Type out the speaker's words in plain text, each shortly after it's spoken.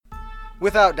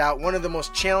Without doubt, one of the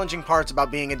most challenging parts about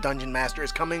being a dungeon master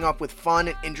is coming up with fun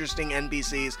and interesting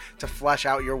NPCs to flesh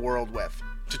out your world with.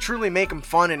 To truly make them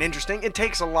fun and interesting, it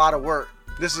takes a lot of work.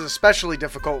 This is especially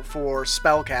difficult for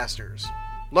spellcasters.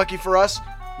 Lucky for us,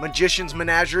 Magician's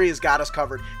Menagerie has got us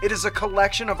covered. It is a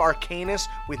collection of arcanists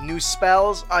with new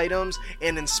spells, items,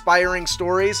 and inspiring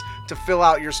stories to fill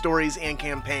out your stories and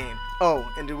campaign.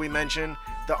 Oh, and did we mention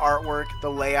the artwork, the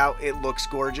layout? It looks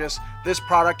gorgeous. This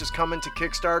product is coming to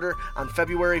Kickstarter on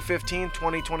February 15,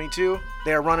 2022.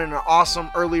 They are running an awesome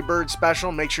early bird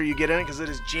special. Make sure you get in it because it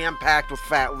is jam-packed with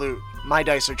fat loot. My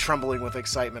dice are trembling with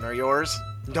excitement. Are yours?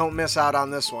 Don't miss out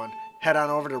on this one. Head on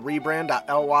over to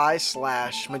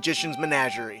rebrand.ly/Magician's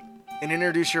Menagerie and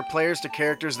introduce your players to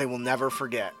characters they will never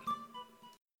forget.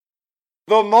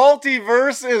 The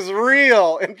multiverse is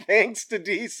real, and thanks to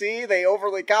DC, they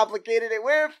overly complicated it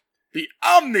with the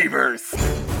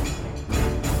Omniverse!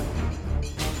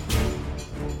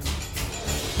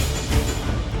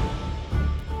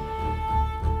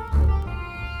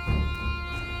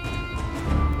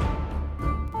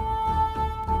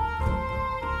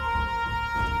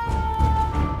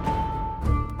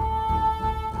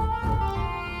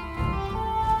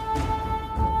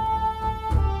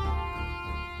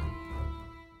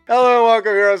 Hello and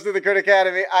welcome, heroes, to the Crit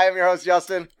Academy. I am your host,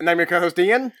 Justin. And I'm your co-host,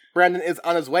 Ian. Brandon is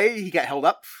on his way. He got held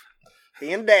up.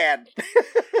 Being dad.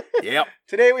 Yep.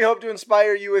 Today we hope to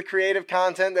inspire you with creative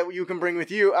content that you can bring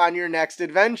with you on your next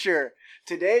adventure.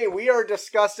 Today we are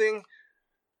discussing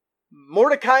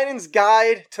Mordenkainen's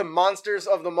Guide to Monsters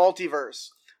of the Multiverse.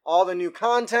 All the new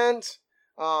content,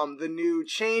 the new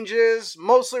changes.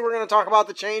 Mostly we're going to talk about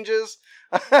the changes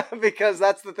because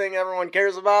that's the thing everyone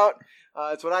cares about.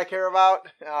 It's what I care about.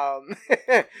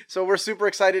 So we're super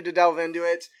excited to delve into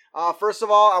it. First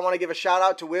of all, I want to give a shout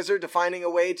out to Wizard to finding a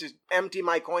way to empty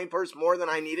my coin purse more than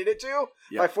I needed it to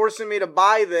by forcing me to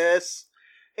buy this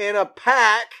in a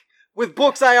pack with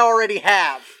books I already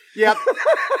have. Yep.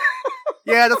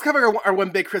 Yeah, that's kind of our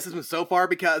one big criticism so far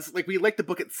because we like the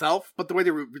book itself, but the way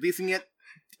they're releasing it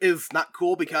is not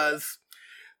cool because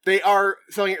they are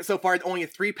selling it so far at only a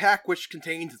 3-pack, which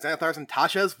contains Xanathars and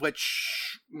Tashas,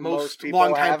 which most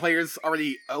longtime players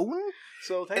already own.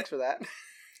 So thanks for that.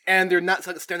 And they're not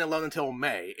selling it standalone until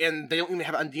May, and they don't even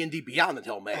have it on D&D Beyond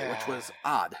until May, which was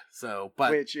odd.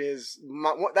 Which is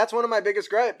that's one of my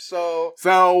biggest gripes. So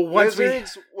once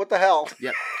Wizards, what the hell?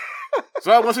 Yep.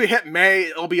 So once we hit May,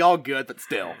 it'll be all good, but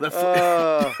still.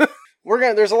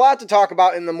 There's a lot to talk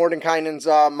about in the Mordenkainen's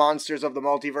Monsters of the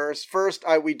Multiverse. First,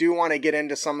 we do want to get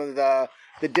into some of the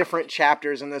different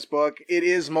chapters in this book. It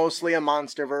is mostly a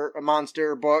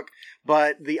monster book,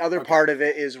 but the other part of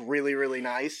it is really, really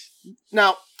nice.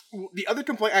 Now, the other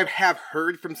complaint I have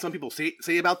heard from some people say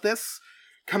about this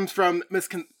comes from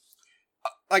some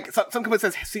complaints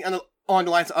I've seen on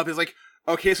the lines of is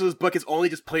okay, so this book is only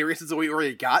just play races that we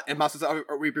already got, and monsters that have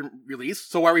already been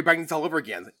released, so why are we bringing this all over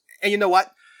again? And you know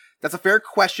what? That's a fair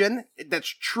question. That's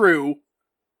true.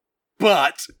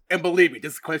 But, and believe me,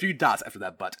 there's quite a few dots after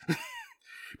that but.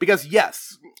 Because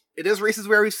yes, it is races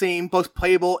where we've seen, both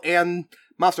playable and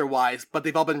monster-wise, but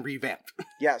they've all been revamped.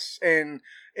 Yes, and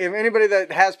if anybody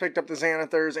that has picked up the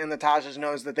Xanathars and the Tashas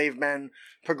knows that they've been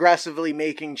progressively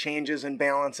making changes and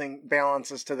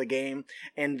balances to the game,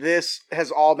 and this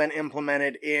has all been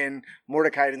implemented in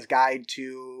Mordenkainen's Guide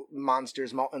to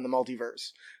Monsters in the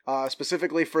Multiverse,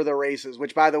 specifically for the races,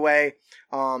 which, by the way,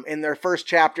 in their first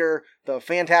chapter, the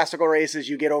Fantastical Races,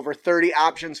 you get over 30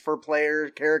 options for player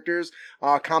characters,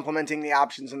 complementing the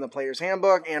options in the Player's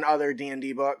Handbook and other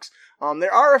D&D books.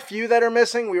 There are a few that are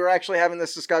missing. We were actually having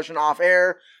this discussion off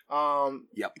air.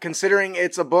 Considering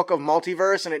it's a book of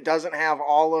multiverse and it doesn't have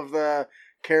all of the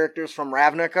characters from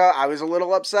Ravnica, I was a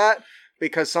little upset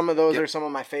because some of those are some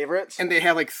of my favorites. And they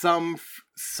have some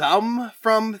from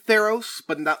Theros,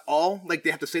 but not all. They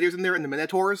have the Satyrs in there and the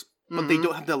Minotaurs, but they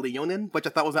don't have the Leonin, which I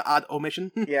thought was an odd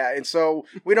omission. Yeah, and so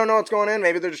we don't know what's going on.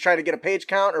 Maybe they're just trying to get a page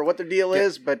count or what their deal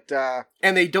is, but...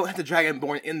 And they don't have the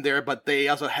Dragonborn in there, but they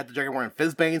also had the Dragonborn in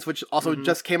Fizzbanes, which also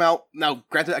just came out. Now,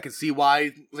 granted, I can see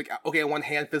why. Okay, on one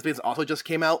hand, Fizzbanes also just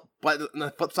came out, but on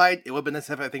the flip side, it would have been nice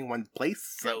to have everything in one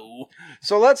place,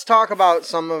 So let's talk about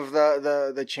some of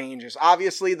the changes.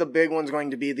 Obviously, the big one's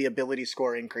going to be the ability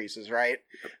score increases, right?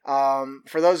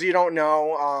 For those of you who don't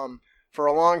know... For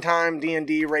a long time,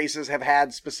 D&D races have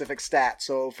had specific stats.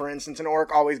 So, for instance, an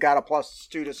orc always got a +2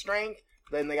 to strength,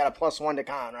 then they got a +1 to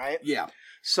con, right? Yeah.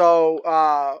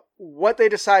 So, what they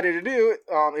decided to do,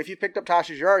 if you picked up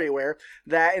Tasha's, you're already aware,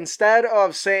 that instead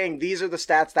of saying these are the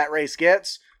stats that race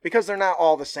gets, because they're not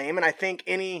all the same. And I think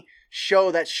any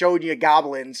show that showed you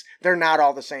goblins, they're not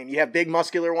all the same. You have big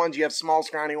muscular ones, you have small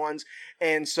scrawny ones.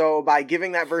 And so by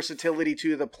giving that versatility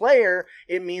to the player,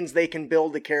 it means they can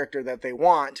build the character that they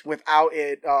want without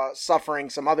it suffering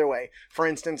some other way. For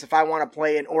instance, if I want to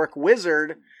play an orc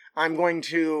wizard, I'm going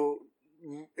to...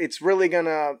 It's really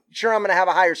gonna... Sure, I'm gonna have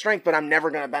a higher strength, but I'm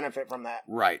never gonna benefit from that.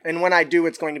 Right. And when I do,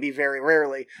 it's going to be very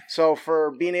rarely. So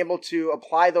for being able to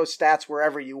apply those stats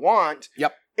wherever you want...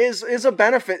 Yep. Is a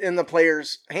benefit in the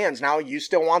player's hands. Now, you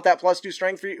still want that +2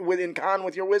 strength within con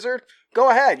with your wizard? Go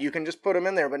ahead. You can just put them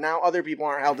in there, but now other people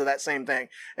aren't held to that same thing.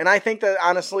 And I think that,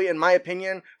 honestly, in my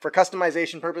opinion, for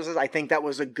customization purposes, I think that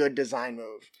was a good design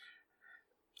move.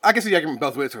 I can see the argument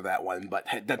both ways for that one, but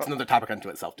that's another topic unto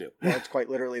itself, too. Well, it's quite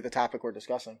literally the topic we're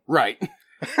discussing. Right.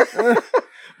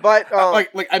 But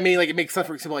it makes sense,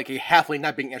 for example, like a halfling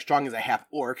not being as strong as a half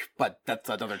orc, but that's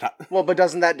another topic. Well, but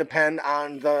doesn't that depend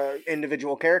on the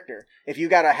individual character? If you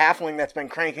got a halfling that's been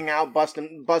cranking out,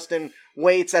 busting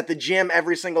weights at the gym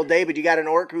every single day, but you got an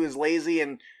orc who is lazy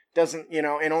and doesn't,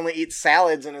 and only eats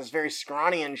salads and is very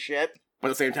scrawny and shit. But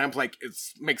at the same time, it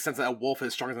makes sense that a wolf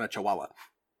is stronger than a chihuahua.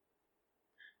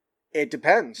 It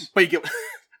depends. But you get...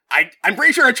 I'm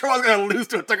pretty sure a Chihuahua's going to lose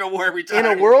to a tug of war every time.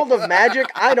 In a world of magic,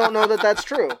 I don't know that that's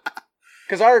true.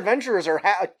 Because our adventurers are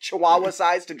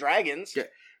Chihuahua-sized to dragons. Yeah.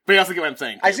 But you also get what I'm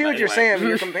saying. I see what you're saying.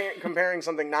 You're comparing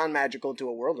something non-magical to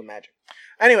a world of magic.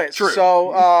 Anyways,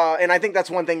 so, and I think that's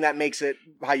one thing that makes it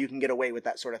how you can get away with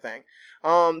that sort of thing.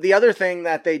 The other thing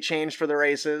that they changed for the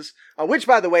races, which,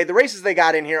 by the way, the races they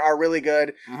got in here are really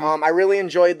good. Mm-hmm. I really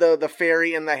enjoyed the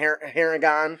fairy and the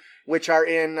Haragon, which are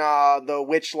in the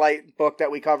Witchlight book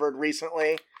that we covered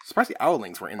recently. Surprised the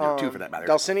Owlings were in there, too, for that matter.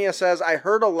 Dulcinea says, I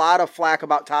heard a lot of flack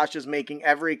about Tasha's making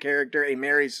every character a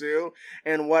Mary Sue,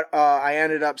 and what I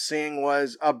ended up seeing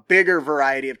was a bigger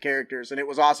variety of characters, and it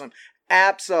was awesome.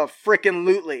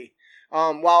 Abso-frickin-lutely.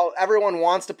 While everyone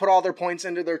wants to put all their points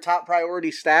into their top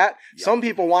priority stat, some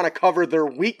people want to cover their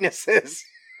weaknesses.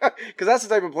 Because that's the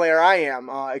type of player I am,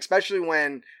 especially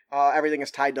when everything is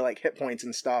tied to hit points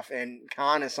and stuff, and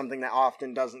con is something that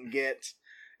often doesn't get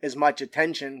as much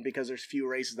attention because there's few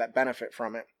races that benefit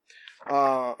from it.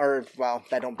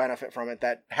 That don't benefit from it,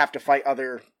 that have to fight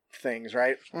other things,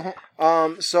 right?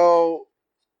 Mm-hmm. So,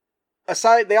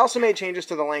 they also made changes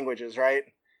to the languages, right?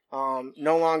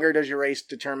 No longer does your race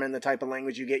determine the type of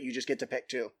language you get, you just get to pick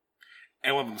 2.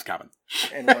 And one of them's common.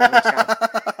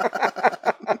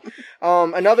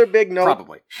 Another big note...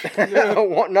 Probably.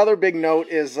 Another big note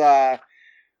is, I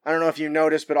don't know if you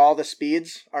noticed, but all the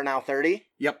speeds are now 30.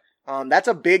 Yep. That's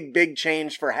a big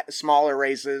change for smaller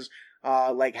races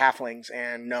like halflings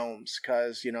and gnomes,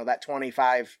 because, that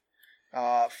 25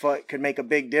 foot could make a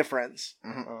big difference.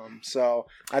 Mm-hmm. So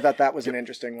I thought that was an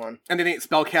interesting one. And then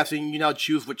spellcasting, you now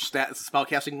choose which stat is the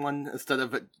spellcasting one instead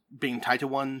of it being tied to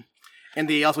one. And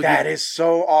they also is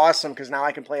so awesome, because now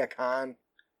I can play a con.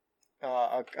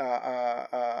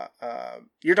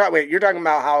 You're talking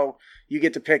about how you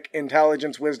get to pick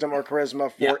intelligence, wisdom, or charisma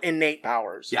for innate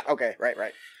powers. Yeah. Okay,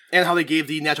 right. And how they gave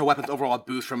the natural weapons overall a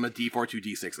boost from a D4 to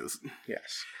D6s.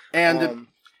 Yes. And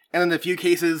in a few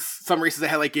cases, some races that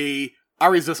had a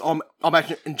resist all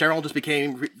magic in general just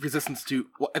became resistance to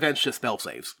advantage to spell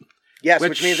saves. Yes,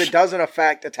 which means it doesn't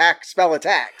affect spell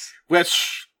attacks.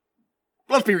 Which,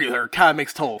 let's be real here, kind of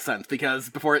makes total sense, because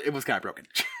before it was kind of broken.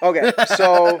 Okay,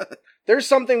 so there's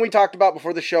something we talked about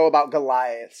before the show about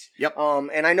Goliaths. Yep.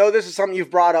 And I know this is something you've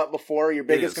brought up before, your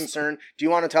biggest concern. Do you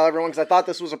want to tell everyone? Because I thought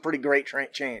this was a pretty great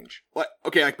change. Well,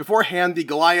 okay, beforehand, the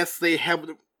Goliaths, they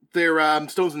have their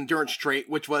Stone's Endurance trait,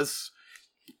 which was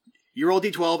you roll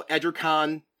D12, add your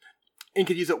con, and you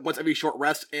could use it once every short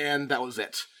rest, and that was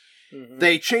it. Mm-hmm.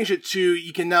 They changed it to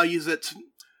you can now use it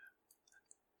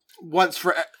once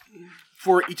for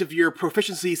each of your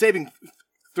proficiency saving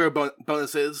throw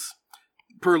bonuses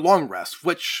per long rest,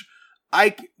 which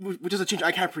is a change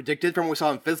I kind of predicted from what we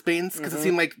saw in Fizzbane's, because it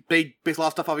seemed like they based a lot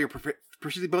of stuff off of your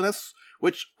proficiency bonus,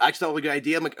 which I actually thought was a good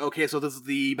idea. I'm like, okay, so this is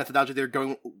the methodology they're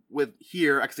going with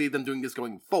here. I can see them doing this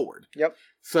going forward. Yep.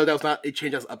 So that was not a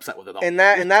change I was upset with at all. And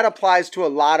that applies to a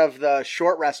lot of the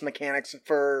short rest mechanics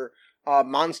for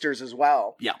monsters as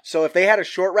well. Yeah. So if they had a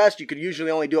short rest, you could usually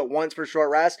only do it once per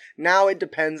short rest. Now it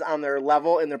depends on their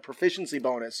level and their proficiency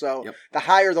bonus. So the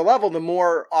higher the level, the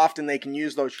more often they can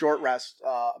use those short rest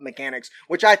mechanics,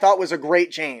 which I thought was a great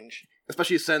change.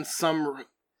 Especially since some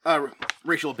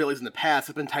racial abilities in the past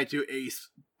have been tied to a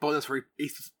bonus for a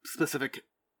specific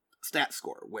stat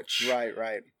score, which...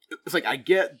 Right. It's I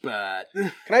get, but...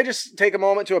 Can I just take a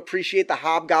moment to appreciate the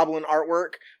Hobgoblin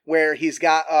artwork, where he's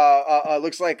got,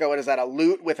 looks like, a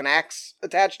lute with an axe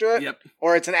attached to it? Yep.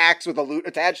 Or it's an axe with a lute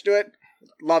attached to it?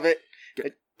 Love it.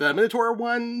 The Minotaur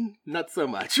one, not so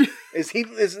much. Is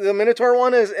the Minotaur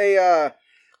one is a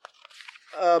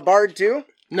bard too?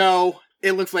 No,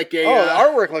 it looks like a... the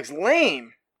artwork looks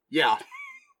lame. Yeah.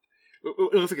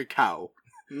 It looks like a cow.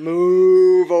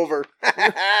 Move over.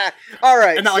 All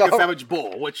right. And not like a savage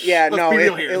bull, which, yeah, let's no, be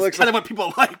real here, it looks kind of what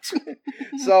people liked.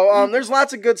 So, there's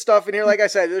lots of good stuff in here. Like I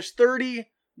said, there's 30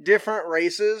 different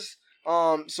races.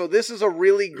 So this is a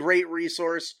really great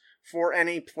resource for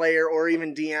any player or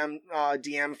even DM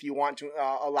if you want to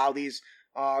allow these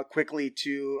quickly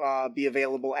to be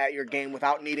available at your game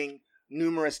without needing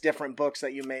numerous different books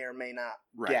that you may or may not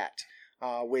get,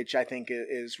 which I think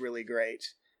is really great.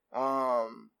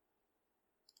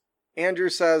 Andrew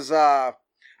says, the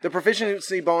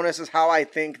proficiency bonus is how I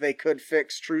think they could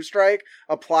fix True Strike.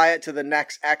 Apply it to the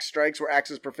next X strikes where X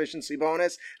is proficiency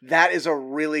bonus. That is a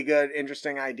really good,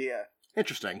 interesting idea.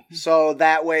 Interesting. So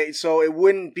that way, so it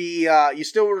wouldn't be, you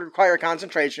still would require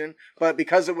concentration, but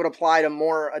because it would apply to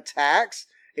more attacks,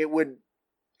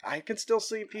 I can still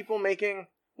see people making,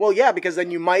 well, yeah, because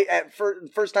then you might,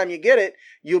 first time you get it,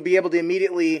 you'll be able to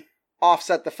immediately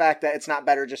offset the fact that it's not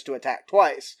better just to attack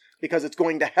twice, because it's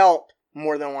going to help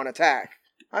more than one attack.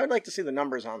 I would like to see the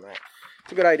numbers on that.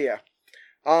 It's a good idea.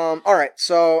 All right,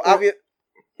 so...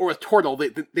 Or with Tortle,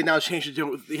 they now changed it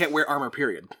to, they can't wear armor,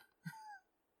 period.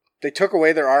 They took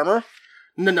away their armor?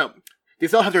 No. They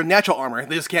still have their natural armor.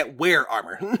 They just can't wear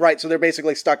armor. Right, so they're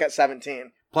basically stuck at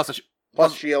 17. Plus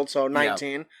shield, so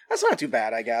 19. Yeah. That's not too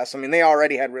bad, I guess. I mean, they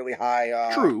already had really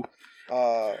high True.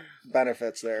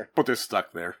 Benefits there. But they're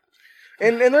stuck there.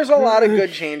 And there's a lot of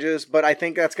good changes, but I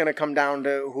think that's going to come down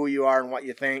to who you are and what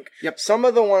you think. Yep. Some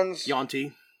of the ones...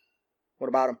 Yuan-ti. What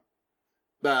about him?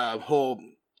 The whole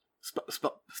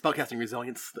spellcasting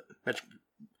resilience,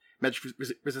 magic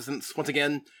resistance. Once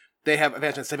again, they have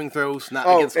advantage on saving throws, not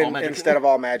against all magic. Instead of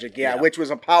all magic, yeah, which was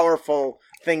a powerful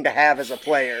thing to have as a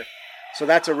player. So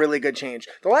that's a really good change.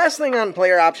 The last thing on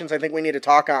player options I think we need to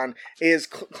talk on is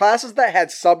classes that had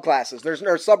subclasses. There's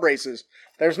no sub-races.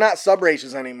 There's not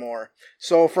sub-races anymore.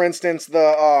 So, for instance,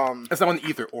 the... That's not an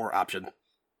either-or option.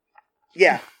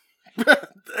 Yeah.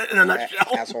 In a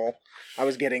nutshell. Asshole. I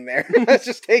was getting there. That's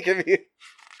just taking me...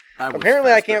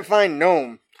 Apparently I can't find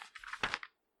gnome.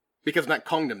 Because not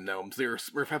calling them gnomes, they're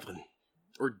Refevlin.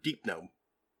 Or Deep Gnome.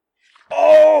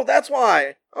 Oh, that's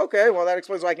why. Okay, well that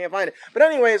explains why I can't find it. But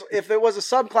anyways, if there was a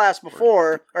subclass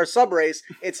before, or subrace,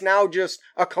 it's now just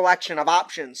a collection of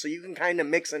options. So you can kind of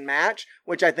mix and match,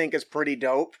 which I think is pretty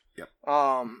dope. Yep.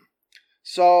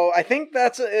 So I think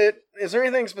that's it. Is there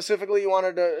anything specifically you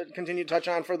wanted to continue to touch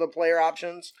on for the player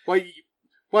options?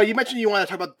 Well, you mentioned you want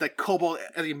to talk about the kobold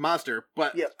as a monster,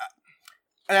 but... Yep.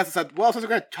 And as I said, well, since we're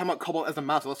going to talk about kobold as a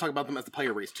monster, let's talk about them as the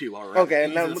player race too. Okay,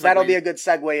 and then that'll be a good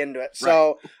segue into it. Right.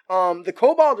 So, the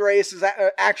kobold race is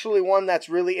actually one that's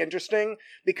really interesting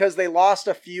because they lost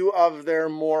a few of their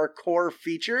more core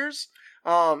features.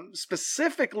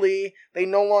 Specifically, they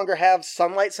no longer have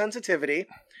sunlight sensitivity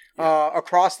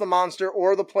across the monster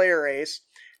or the player race,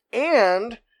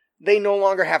 and they no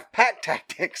longer have pack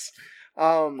tactics.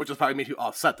 Which will probably make you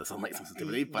offset the sunlight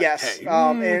sensitivity, but yes, hey.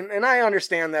 And I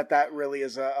understand that really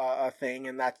is a thing,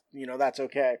 and that's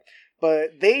okay.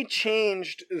 But they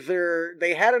changed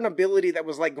they had an ability that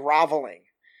was like groveling,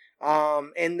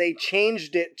 and they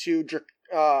changed it to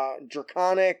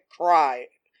Draconic Cry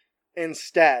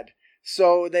instead.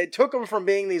 So they took them from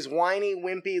being these whiny,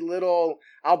 wimpy little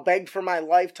 "I'll beg for my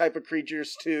life" type of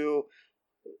creatures to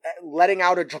letting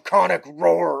out a draconic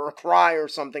roar or cry or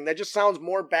something that just sounds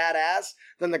more badass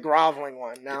than the groveling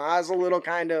one. Now, I was a little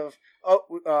kind of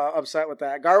upset with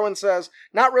that. Garwin says,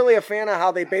 not really a fan of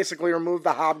how they basically removed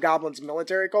the hobgoblins'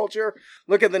 military culture.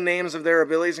 Look at the names of their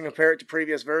abilities and compare it to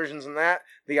previous versions and that.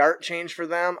 The art changed for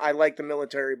them. I like the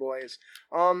military boys.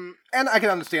 And I can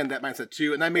understand that mindset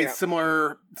too, and I made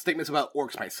similar statements about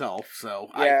orcs myself, so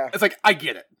it's like, I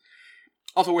get it.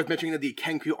 Also worth mentioning that the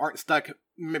Kenku aren't stuck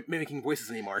mimicking voices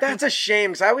anymore. That's a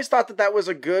shame, because I always thought that was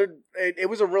it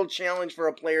was a real challenge for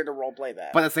a player to roleplay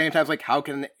that. But at the same time, it's like, how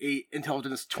can a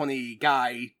intelligence 20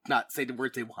 guy not say the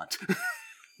words they want?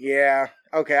 Yeah,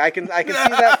 okay, I can see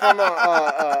that from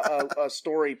a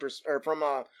story or from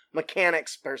a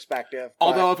mechanics perspective.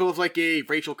 Although if it was like a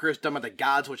racial curse done by the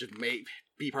gods, which it may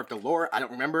be part of the lore, I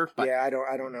don't remember. But, yeah, I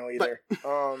don't know either.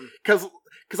 Because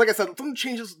like I said, some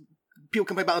changes people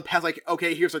complain about in the past, like,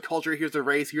 okay, here's their culture, here's their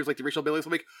race, here's like the racial abilities.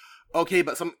 I'm like, okay,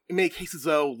 but in many cases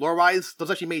though, lore-wise, those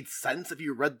actually made sense if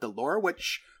you read the lore,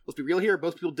 which, let's be real here,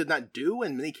 most people did not do.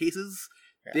 In many cases,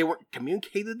 they weren't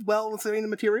communicated well in setting the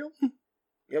material.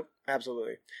 Yep,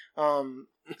 absolutely.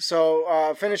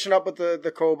 So finishing up with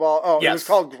the kobold. Oh, yes. It was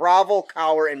called Grovel,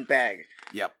 Cower, and Beg.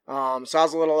 Yep. So I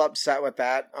was a little upset with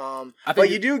that. I But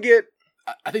think you do get,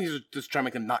 I think he's just trying to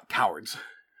make them not cowards.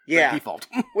 By yeah, default.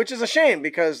 which is a shame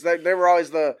because they were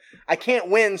always I can't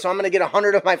win, so I'm going to get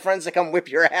 100 of my friends to come whip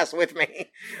your ass with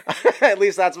me. At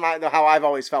least that's how I've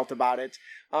always felt about it.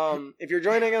 If you're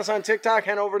joining us on TikTok,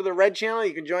 head over to the Red channel.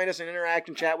 You can join us and interact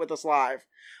and chat with us live.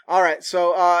 All right,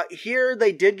 so here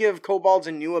they did give kobolds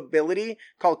a new ability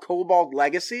called Kobold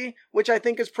Legacy, which I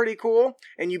think is pretty cool.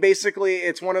 And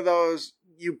it's one of those,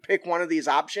 you pick one of these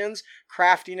options,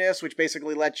 craftiness, which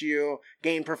basically lets you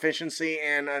gain proficiency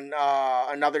in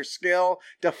another skill.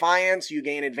 Defiance, you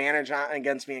gain advantage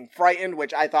against being frightened,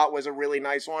 which I thought was a really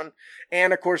nice one.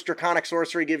 And of course, Draconic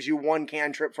Sorcery gives you one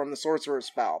cantrip from the Sorcerer's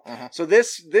Spell. So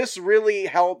this really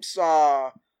helps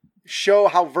show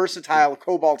how versatile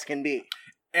kobolds can be.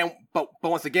 But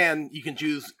once again, you can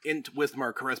choose Int, Wisdom,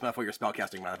 or Charisma for your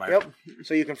spellcasting modifier. Yep.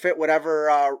 So you can fit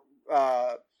whatever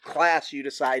class you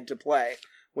decide to play,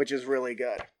 which is really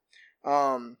good.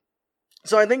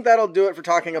 So I think that'll do it for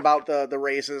talking about the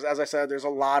races. As I said, there's a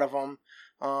lot of them.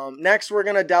 Next, we're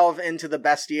going to delve into the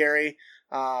Bestiary,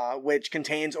 which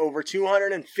contains over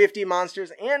 250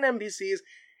 monsters and NPCs,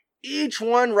 each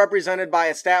one represented by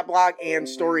a stat block and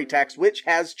story text, which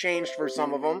has changed for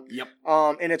some of them. Yep.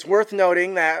 And it's worth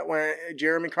noting that when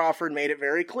Jeremy Crawford made it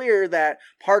very clear that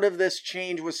part of this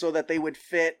change was so that they would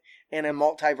fit in a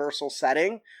multiversal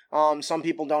setting. Some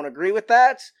people don't agree with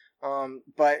that,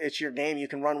 but it's your game. You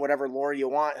can run whatever lore you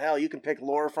want. Hell, you can pick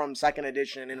lore from 2nd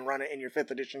edition and run it in your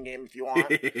 5th edition game if you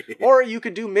want. Or you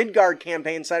could do Midgard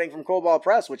campaign setting from Kobold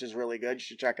Press, which is really good. You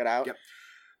should check it out. Yep.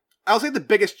 I'll say the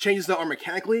biggest changes, though, are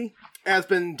mechanically, as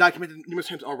been documented numerous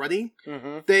times already.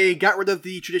 They got rid of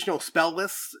the traditional spell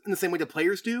lists in the same way the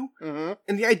players do.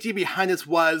 And the idea behind this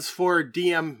was for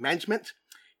DM management.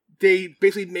 They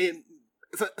basically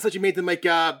essentially made them like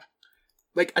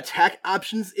attack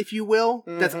options, if you will,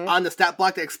 that's on the stat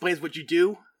block that explains what you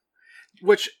do.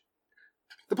 Which,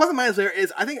 the plus and minus there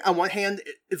is, I think on one hand,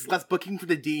 it's less booking for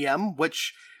the DM,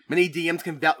 which many DMs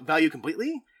can value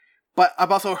completely. But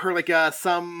I've also heard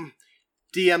some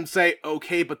DMs say,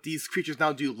 okay, but these creatures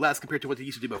now do less compared to what they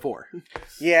used to do before.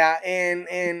 Yeah,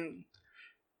 and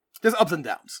there's ups and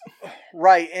downs.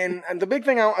 Right, and the big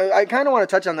thing, I kind of want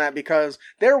to touch on that because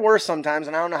there were some times,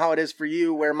 and I don't know how it is for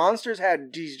you, where monsters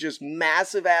had these just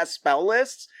massive-ass spell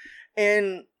lists,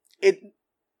 and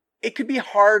it could be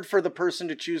hard for the person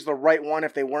to choose the right one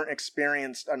if they weren't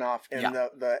experienced enough in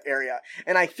the area.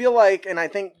 And I feel like, and I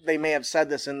think they may have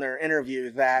said this in their interview,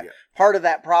 that part of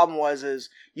that problem is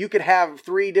you could have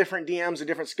 3 different DMs at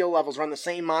different skill levels run the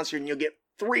same monster and you'll get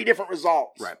 3 different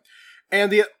results. Right.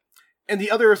 And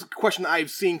the other question I've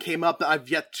seen came up that I've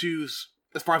yet to,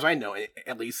 as far as I know,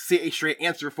 at least, see a straight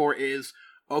answer for is,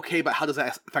 okay, but how does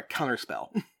that affect Counterspell?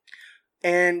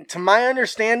 And to my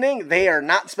understanding, they are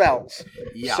not spells.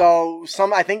 Yeah. So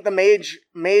I think the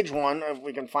mage one, if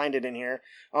we can find it in here,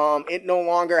 it no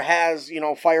longer has,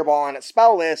 Fireball on its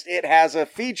spell list. It has a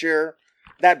feature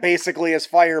that basically is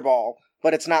Fireball,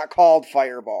 but it's not called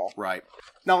Fireball. Right.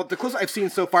 Now, the closest I've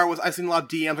seen so far was I've seen a lot of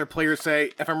DMs or players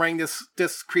say, if I'm running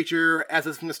this creature as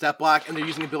it's from the stat block, and they're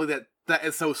using an ability that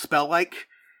is so spell-like,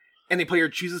 and the player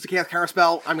chooses to cast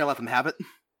Counterspell, I'm going to let them have it.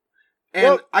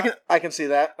 And I can see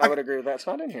that. I would agree with that. It's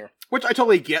not in here. Which I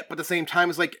totally get, but at the same time,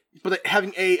 it's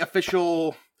having a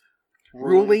official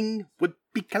ruling would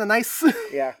be kind of nice.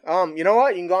 Yeah. You know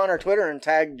what? You can go on our Twitter and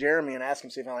tag Jeremy and ask him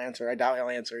see if he'll answer. I doubt he'll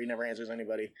answer. He never answers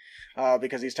anybody.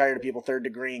 Because he's tired of people third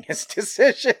degreeing his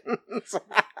decisions.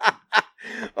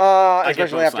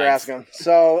 Especially after asking him.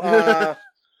 So,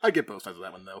 I get both sides of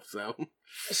that one, though,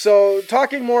 So,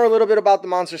 talking more a little bit about the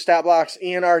monster stat blocks,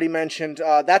 Ian already mentioned,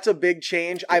 that's a big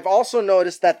change. I've also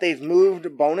noticed that they've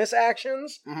moved bonus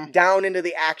actions down into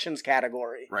the actions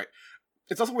category. Right.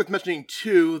 It's also worth mentioning,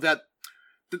 too, that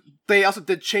they also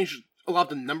did change a lot of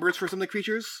the numbers for some of the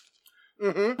creatures.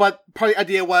 But part of the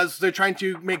idea was they're trying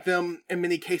to make them, in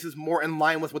many cases, more in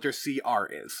line with what their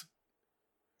CR is.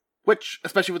 Which,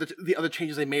 especially with the other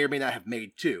changes they may or may not have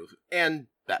made, too. And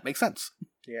that makes sense.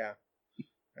 Yeah.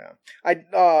 I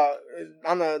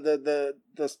on the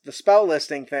spell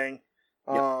listing thing,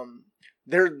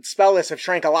 their spell lists have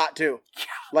shrank a lot too. Yeah.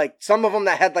 Like some of them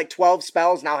that had 12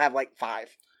 spells now have 5.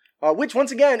 Which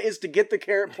once again is to get the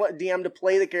DM to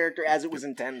play the character as it was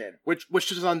intended.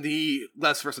 Which is on the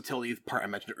less versatility part I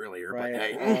mentioned earlier. Right. But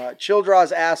hey.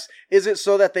 Childraws asks, is it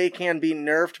so that they can't be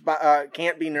nerfed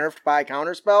by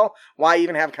Counterspell? Why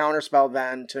even have Counterspell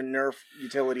then to nerf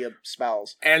utility of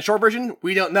spells? And short version,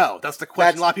 we don't know. That's the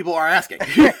question a lot of people are asking.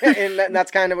 And that's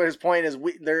kind of what his point is.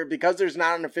 Because there's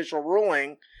not an official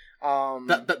ruling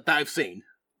that I've seen.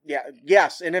 Yeah,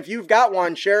 yes, and if you've got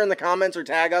one, share in the comments or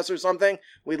tag us or something.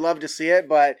 We'd love to see it,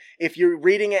 but if you're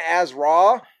reading it as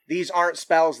raw, these aren't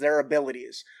spells, they're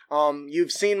abilities.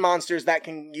 You've seen monsters that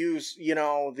can use,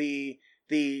 the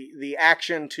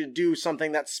action to do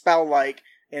something that's spell-like,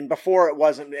 and before it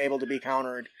wasn't able to be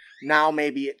countered. Now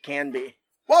maybe it can be.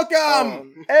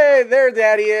 Welcome! Hey, there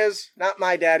Daddy is. Not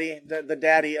my daddy, the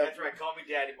daddy of... That's right, call me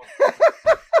Daddy.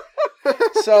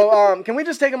 So, can we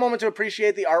just take a moment to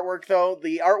appreciate the artwork, though?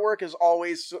 The artwork is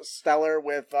always stellar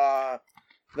with the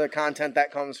content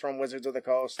that comes from Wizards of the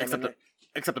Coast. Except the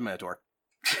Minotaur.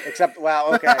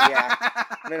 Well, okay, yeah.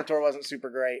 Minotaur wasn't super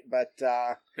great, but...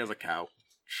 It was a cow.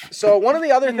 So, one of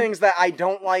the other things that I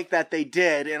don't like that they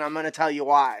did, and I'm going to tell you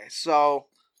why. So,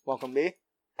 welcome, B.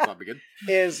 That'll be good.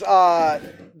 Is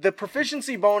the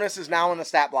proficiency bonus is now in the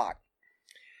stat block.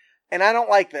 And I don't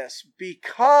like this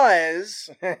because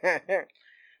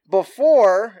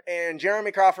before, and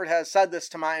Jeremy Crawford has said this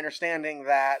to my understanding,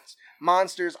 that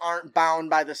monsters aren't bound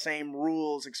by the same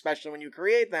rules, especially when you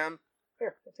create them.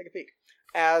 Here, take a peek.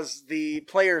 As the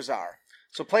players are.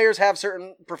 So players have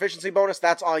certain proficiency bonus,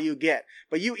 that's all you get.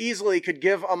 But you easily could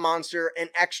give a monster an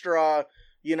extra,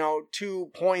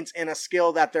 2 points in a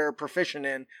skill that they're proficient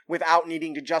in without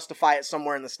needing to justify it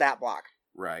somewhere in the stat block.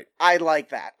 Right. I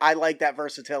like that. I like that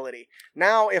versatility.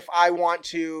 Now, if I want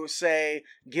to, say,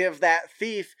 give that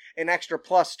thief an extra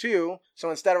 +2, so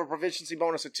instead of a proficiency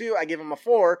bonus of 2, I give him a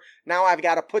 4, now I've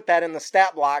got to put that in the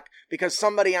stat block because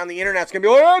somebody on the internet's going to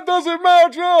be like, that doesn't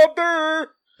match up there.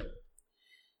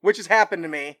 Which has happened to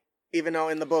me, even though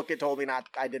in the book it told me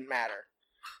I didn't matter.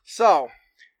 So,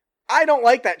 I don't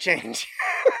like that change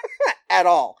at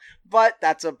all. But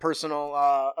that's a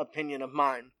personal opinion of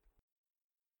mine.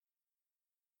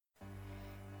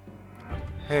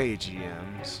 Hey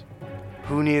GMs,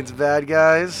 who needs bad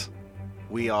guys?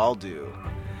 We all do.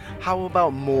 How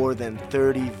about more than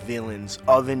 30 villains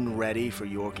oven ready for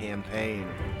your campaign?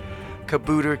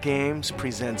 Kabooter Games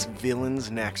presents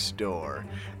Villains Next Door,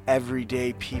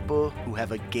 everyday people who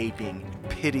have a gaping,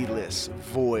 pitiless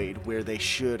void where they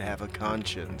should have a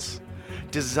conscience.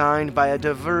 Designed by a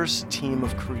diverse team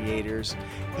of creators,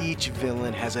 each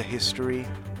villain has a history,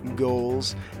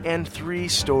 goals, and 3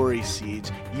 story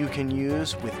seeds you can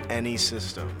use with any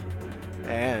system.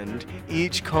 And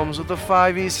each comes with a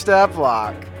 5e stat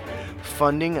block.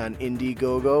 Funding on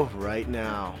Indiegogo right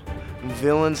now.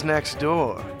 Villains Next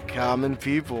Door, common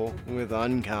people with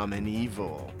uncommon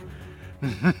evil.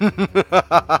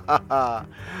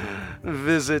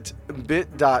 Visit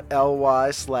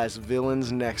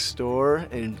bit.ly/villains-next-door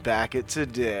and back it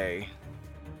today.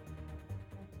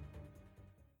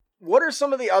 What are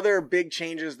some of the other big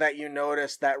changes that you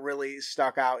noticed that really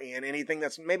stuck out, Ian? Anything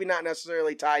that's maybe not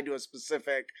necessarily tied to a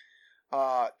specific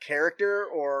character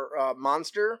or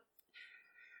monster?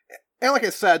 And like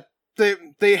I said,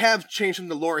 they have changed some of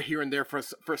the lore here and there for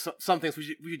some things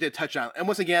we did touch on. And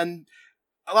once again,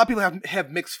 a lot of people have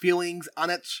mixed feelings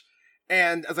on it.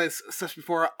 And as I said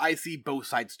before, I see both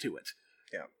sides to it.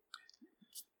 Yeah.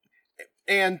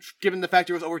 And given the fact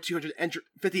there was over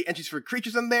 250 entries for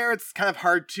creatures in there, it's kind of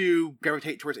hard to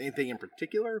gravitate towards anything in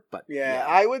particular. But yeah.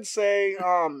 I would say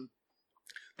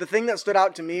the thing that stood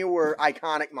out to me were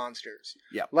iconic monsters.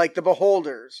 Yeah. Like the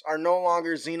Beholders are no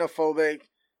longer xenophobic,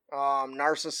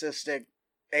 narcissistic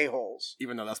a-holes.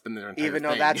 Even though that's been their entire Even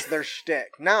though thing. that's their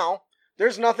shtick. Now,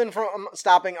 there's nothing from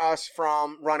stopping us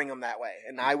from running them that way.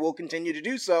 And I will continue to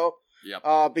do so.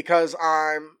 Yep. Because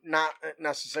I'm not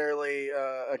necessarily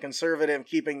a conservative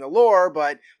keeping the lore,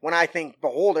 but when I think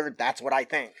Beholder, that's what I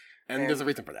think. And there's a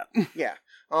reason for that. Yeah.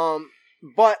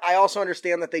 But I also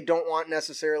understand that they don't want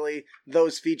necessarily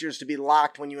those features to be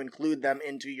locked when you include them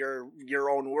into your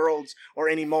own worlds or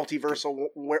any multiversal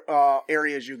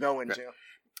areas you go into. Right.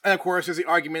 And of course, there's the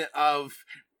argument of,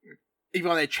 even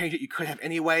when they change it, you could have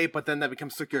anyway, but then that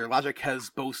becomes circular logic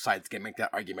because both sides can make that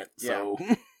argument. So...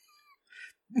 Yeah.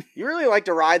 You really like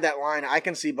to ride that line. I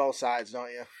can see both sides,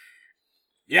 don't you?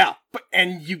 Yeah, I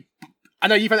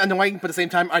know you find it annoying, but at the same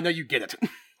time, I know you get it.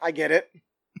 I get it.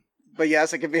 But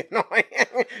yes, it can be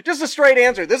annoying. Just a straight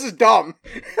answer. This is dumb.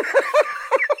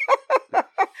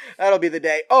 That'll be the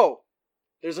day. Oh,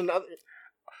 there's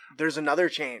another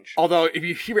change. Although, if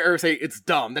you hear me say it's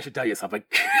dumb, that should tell you something.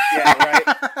 Yeah,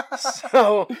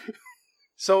 right?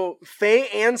 So Fey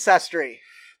Ancestry.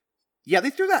 Yeah,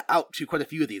 they threw that out to quite a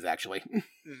few of these, actually.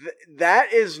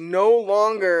 That is no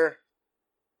longer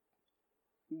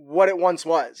what it once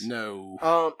was. No.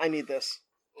 I need this.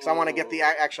 Because I want to get the...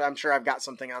 Actually, I'm sure I've got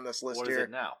something on this list What here. is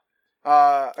it now?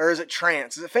 Or is it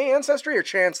Trance? Is it Fey Ancestry or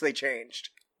Trance they changed?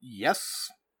 Yes.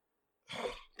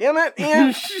 Damn it,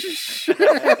 Ian!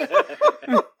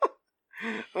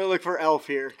 Let me look for Elf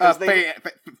here. 'Cause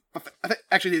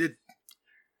Actually, they did.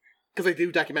 Because they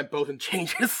do document both in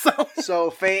changes, so. So,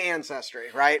 Fey Ancestry,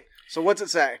 right? So, what's it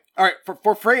say? Alright,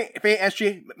 for Fey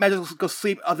Ancestry, Magical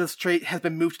Sleep of this trait has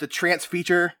been moved to the Trance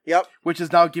feature, Yep. which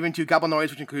is now given to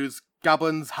Goblinoids, which includes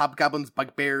goblins, hobgoblins,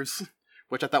 bugbears,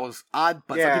 which I thought was odd,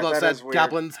 but Yeah, some people have that is said weird.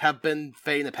 goblins have been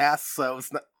Fey in the past, so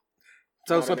it's not.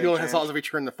 So Not a some big people have change. thought to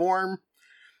return the form.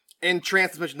 In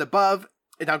Trance, as mentioned above,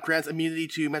 it now grants immunity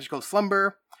to magical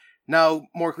slumber. Now,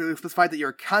 more clearly specified that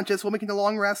you're conscious while making a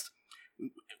long rest.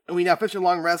 And we now finish a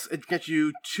long rest, it gets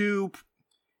you to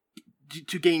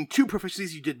gain 2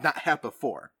 proficiencies you did not have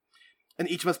before. And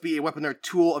each must be a weapon or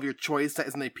tool of your choice that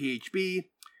isn't a PHB.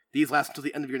 These last until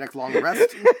the end of your next long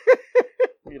rest.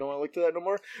 You don't want to look to that no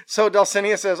more? So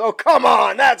Dulcinea says, oh, come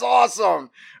on, that's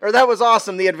awesome. Or that was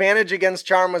awesome. The advantage against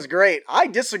charm was great. I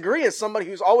disagree as somebody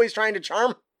who's always trying to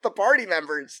charm the party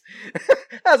members.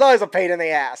 That's always a pain in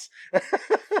the ass.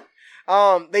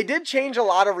 They did change a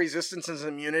lot of resistances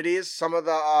and immunities. Some of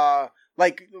the,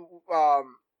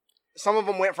 some of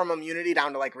them went from immunity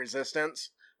down to, like,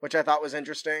 resistance, which I thought was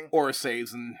interesting. Or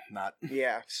saves and not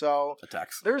Yeah, so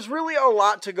attacks. there's really a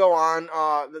lot to go on,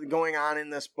 going on in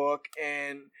this book,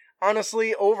 and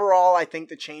honestly, overall, I think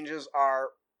the changes are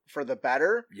for the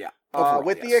better. Yeah. Overall,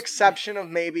 With the yes. exception of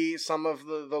maybe some of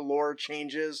the lore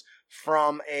changes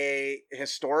from a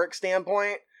historic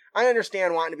standpoint. I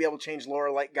understand wanting to be able to change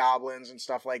lore like goblins and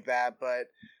stuff like that, but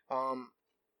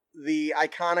the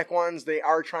iconic ones, they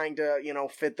are trying to,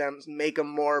 fit them, make them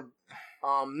more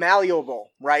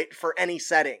malleable, right, for any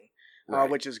setting, Right.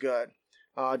 which is good.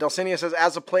 Dulcinea says,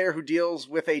 as a player who deals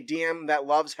with a DM that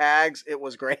loves hags, it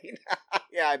was great.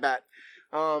 Yeah, I bet.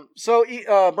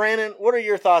 Brandon, what are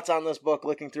your thoughts on this book,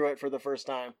 looking through it for the first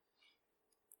time?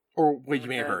 Or what you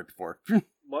may have Okay. heard before.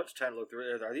 Much time to look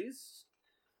through it. Are these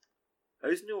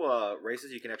new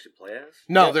races you can actually play as?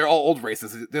 No, Yep. they're all old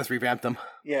races. They just revamped them.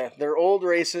 Yeah, they're old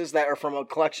races that are from a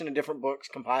collection of different books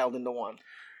compiled into one.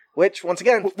 Which, once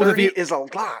again, Would it 30 be- is a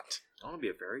lot. I want to be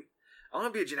a fairy. I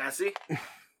want to be a genasi.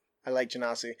 I like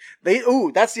Genasi.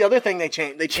 That's the other thing they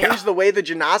changed. They changed the way the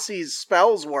Genasi's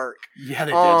spells work. Yeah,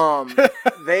 they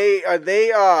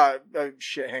did.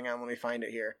 Shit, hang on, let me find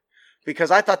it here. Because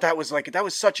I thought that was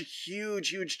such a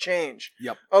huge change.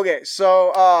 Yep. Okay,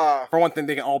 so, For one thing,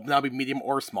 they can all now be medium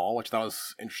or small, which that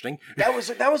was interesting. that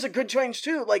was a good change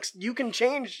too. Like, you can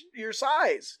change your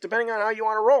size depending on how you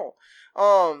want to roll.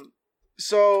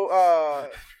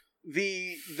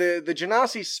 The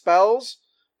Genasi spells,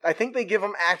 I think they give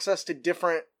them access to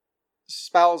different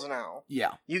spells now.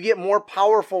 Yeah. You get more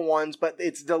powerful ones, but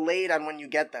it's delayed on when you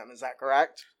get them. Is that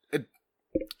correct?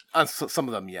 Some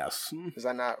of them, yes. Is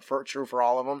that not true for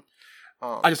all of them?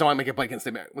 I just don't want to make a blanket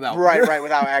statement without... Right,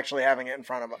 without actually having it in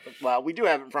front of us. Well, we do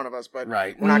have it in front of us, but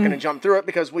Right. we're not going to jump through it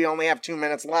because we only have 2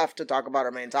 minutes left to talk about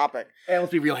our main topic. And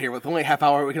let's be real here. With only a half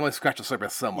hour, we can only scratch the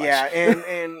surface so much. Yeah,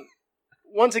 and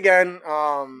once again,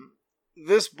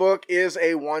 this book is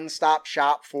a one-stop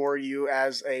shop for you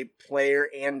as a player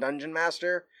and dungeon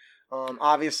master.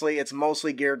 Obviously, it's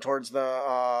mostly geared towards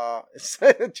the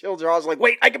children. I was like,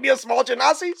 wait, I can be a small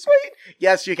Genasi? Sweet!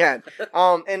 Yes, you can.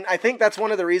 And I think that's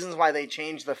one of the reasons why they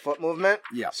changed the foot movement.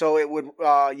 Yeah. So it would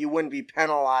you wouldn't be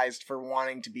penalized for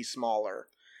wanting to be smaller.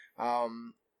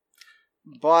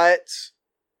 But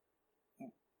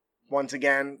once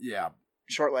again, Yeah.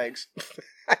 short legs.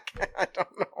 I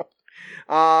don't know.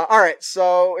 All right.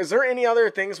 So, is there any other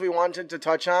things we wanted to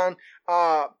touch on?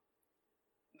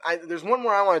 There's one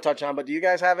more I want to touch on, but do you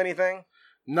guys have anything?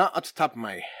 Not off the top of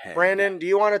my head. Brandon, do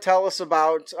you want to tell us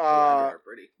about Are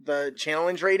pretty. the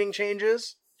challenge rating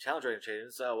changes? Challenge rating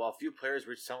changes. While few players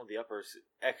reach some of the upper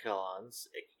echelons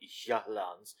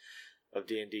of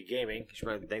D&D gaming,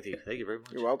 thank you very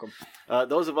much. You're welcome.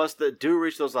 Those of us that do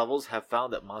reach those levels have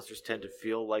found that monsters tend to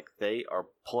feel like they are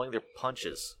pulling their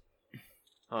punches.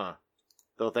 Huh.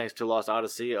 Though thanks to Lost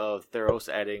Odyssey of Theros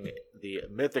adding the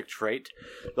mythic trait,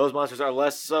 those monsters are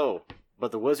less so.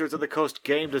 But the Wizards of the Coast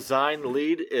game design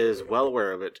lead is well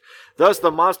aware of it. Thus, the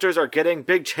monsters are getting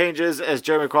big changes, as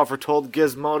Jeremy Crawford told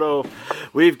Gizmodo.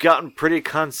 We've gotten pretty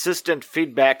consistent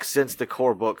feedback since the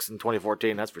core books in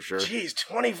 2014, that's for sure. Jeez,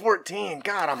 2014.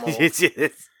 God, I'm old. It's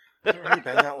Already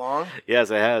been that long?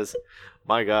 Yes, it has.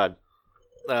 My God.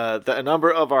 A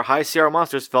number of our high CR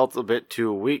monsters felt a bit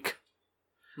too weak.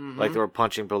 Mm-hmm. Like they were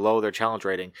punching below their challenge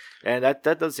rating. And that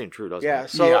does seem true, doesn't Yeah.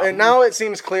 it? So, Yeah. and now it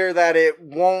seems clear that it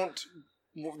won't.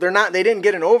 They didn't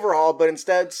get an overhaul, but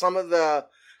instead some of the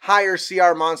higher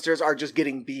CR monsters are just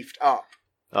getting beefed up.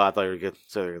 Oh, I thought you were good.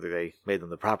 So they made them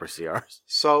the proper CRs.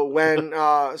 So when,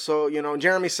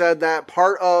 Jeremy said that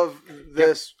part of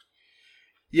this,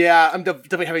 Yeah, I'm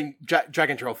definitely having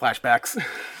Dragon Turtle flashbacks.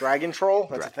 Dragon Troll?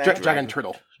 That's a thing? Dragon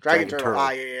Turtle. Dragon Turtle.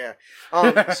 Ah,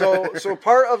 yeah. So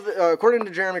part of the, according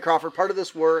to Jeremy Crawford, part of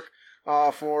this work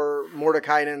for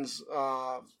Mordekainen's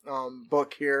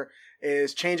book here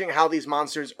is changing how these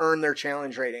monsters earn their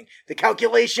challenge rating. The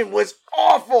calculation was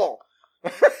awful.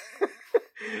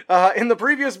 In the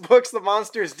previous books, the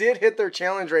monsters did hit their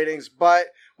challenge ratings, but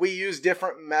we used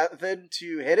different method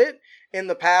to hit it. In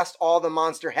the past, all the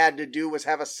monster had to do was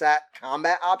have a set of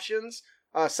combat options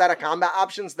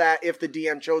that if the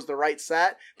DM chose the right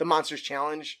set, the monster's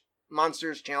challenge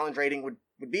rating would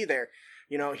be there.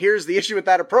 You know, here's the issue with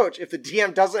that approach. If the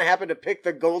DM doesn't happen to pick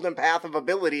the golden path of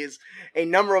abilities, a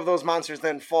number of those monsters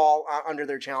then fall under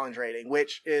their challenge rating,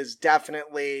 which is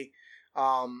definitely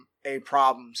a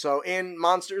problem. So in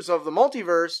Monsters of the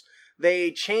Multiverse,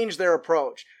 they changed their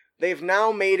approach. They've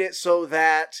now made it so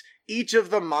that each of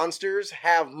the monsters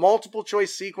have multiple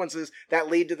choice sequences that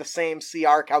lead to the same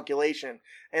CR calculation.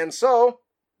 And so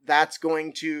what that's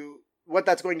going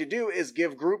to do is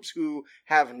give groups who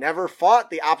have never fought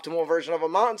the optimal version of a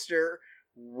monster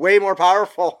way more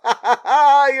powerful.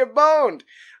 You're boned.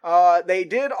 They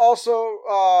did also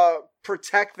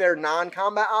protect their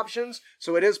non-combat options,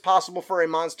 so it is possible for a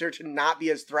monster to not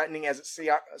be as threatening as its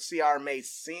CR may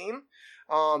seem.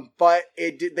 But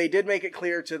they did make it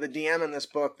clear to the DM in this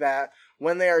book that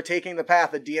when they are taking the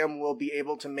path, the DM will be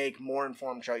able to make more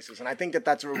informed choices. And I think that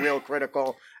that's a real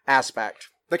critical aspect.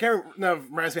 That kind of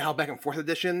reminds me of how back in 4th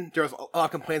edition, there was a lot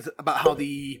of complaints about how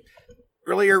the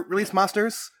earlier release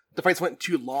monsters, the fights went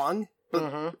too long. But,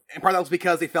 and part of that was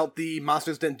because they felt the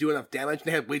monsters didn't do enough damage.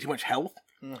 They had way too much health.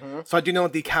 So I do know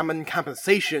what the common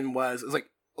compensation was. It was like,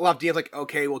 a lot of DMs like,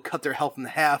 okay, we'll cut their health in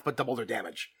half, but double their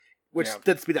damage. Which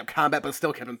did speed up combat, but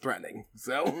still kept them threatening.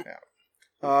 So,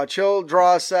 Chill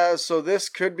Draw says, so this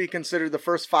could be considered the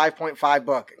first 5.5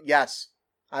 book. Yes,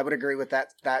 I would agree with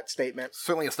that statement.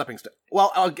 Certainly a stepping stone.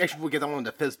 Well, I'll actually we'll get that one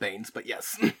to Fizzbanes, but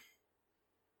yes.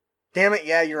 Damn it,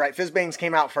 yeah, you're right. Fizzbanes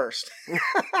came out first.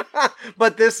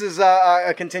 But this is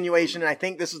a continuation, and I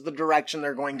think this is the direction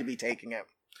they're going to be taking it.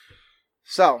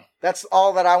 So, that's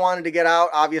all that I wanted to get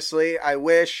out. Obviously, I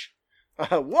wish...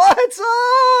 What's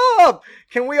up?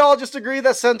 Can we all just agree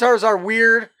that centaurs are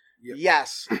weird? Yep.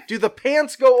 Yes. Do the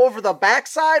pants go over the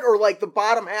backside or like the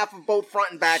bottom half of both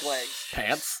front and back legs?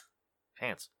 Pants.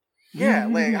 Yeah,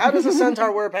 like how does a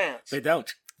centaur wear pants? They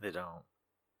don't.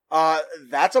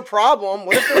 That's a problem.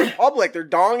 What if they're in public? Their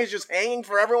dong is just hanging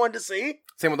for everyone to see?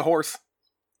 Same with the horse.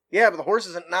 Yeah, but the horse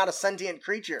is not a sentient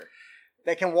creature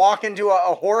that can walk into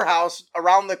a whorehouse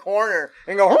around the corner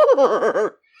and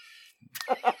go...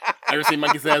 Ever seen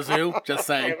monkeys at a zoo? Just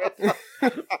saying.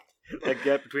 That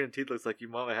gap between the teeth looks like your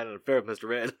mama had an affair with Mr.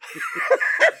 Red.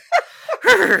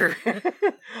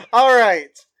 All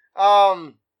right.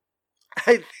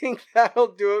 I think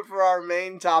that'll do it for our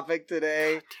main topic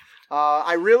today.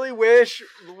 I really wish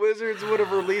the Wizards would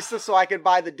have released this so I could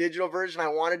buy the digital version. I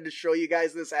wanted to show you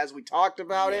guys this as we talked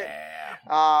about it.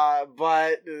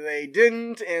 But they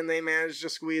didn't, and they managed to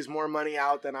squeeze more money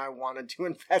out than I wanted to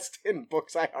invest in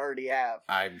books I already have.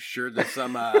 I'm sure there's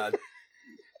some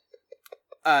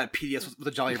PDFs with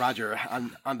a Jolly Roger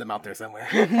on them out there somewhere.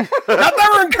 Not that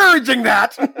we're encouraging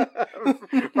that!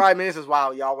 Prime Minister says,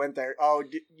 wow, y'all went there. Oh,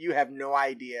 you have no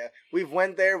idea. We've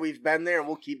went there, we've been there, and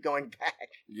we'll keep going back.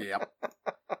 Yep.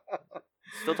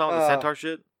 Still talking the centaur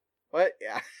shit? What?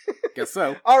 Yeah. Guess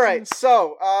so. All right,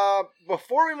 so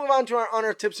before we move on to our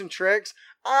honor tips and tricks,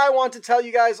 I want to tell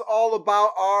you guys all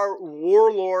about our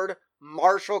Warlord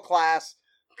Martial class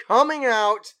coming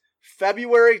out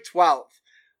February 12th.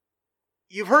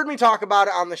 You've heard me talk about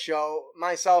it on the show,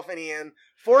 myself and Ian.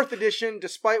 4th edition,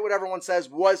 despite what everyone says,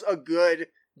 was a good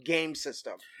game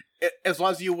system. As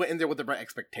long as you went in there with the right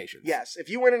expectations. Yes, if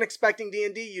you went in expecting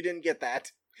D&D, you didn't get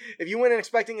that. If you went in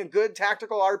expecting a good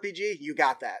tactical RPG, you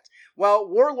got that. Well,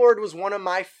 Warlord was one of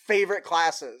my favorite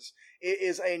classes. It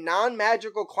is a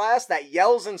non-magical class that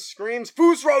yells and screams,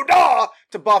 Fus Ro Dah,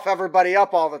 to buff everybody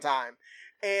up all the time.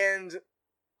 And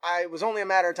I was only a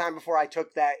matter of time before I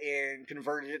took that and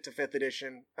converted it to 5th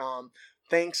edition.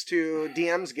 Thanks to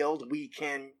DM's Guild, we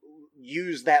can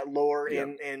use that lore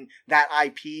and that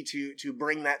IP to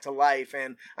bring that to life.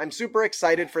 And I'm super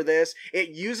excited for this. It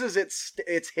uses its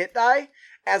hit die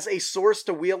as a source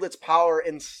to wield its power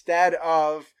instead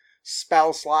of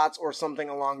spell slots or something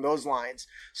along those lines.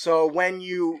 So when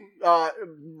you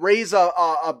raise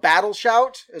a battle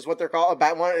shout, is what they're called,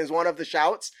 is one of the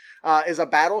shouts, is a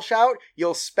battle shout,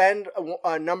 you'll spend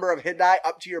a number of hit die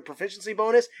up to your proficiency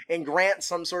bonus and grant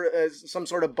some sort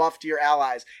of buff to your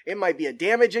allies. It might be a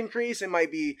damage increase, it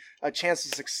might be a chance to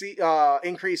succeed,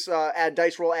 increase add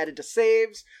dice roll added to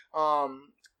saves.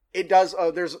 It does.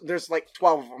 There's like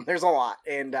 12 of them. There's a lot,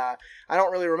 and I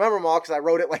don't really remember them all because I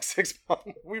wrote it like 6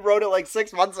 months. We wrote it like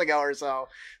 6 months ago or so.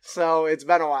 So it's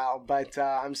been a while, but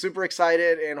I'm super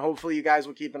excited, and hopefully you guys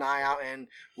will keep an eye out and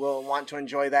will want to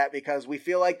enjoy that because we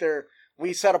feel like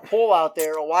we set a poll out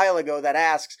there a while ago that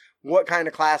asks what kind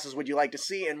of classes would you like to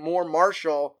see, and more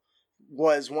martial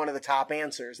was one of the top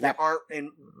answers that aren't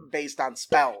based on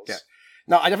spells. Yeah.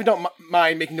 Now, I definitely don't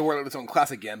mind making the world its own class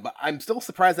again, but I'm still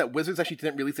surprised that Wizards actually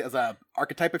didn't release it as a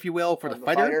archetype, if you will, for the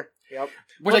fighter. Yep.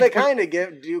 Which Well, they kind of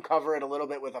do cover it a little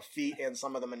bit with a feat and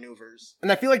some of the maneuvers.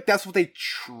 And I feel like that's what they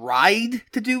tried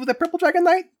to do with the Purple Dragon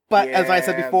Knight. But as I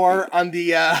said before on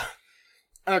the on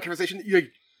our conversation, you're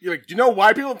like, do you know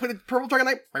why people play the Purple Dragon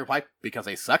Knight? My reply, because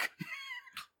they suck.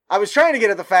 I was trying to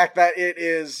get at the fact that it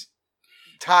is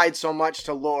tied so much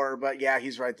to lore, but yeah,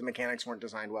 he's right. The mechanics weren't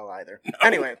designed well either. No.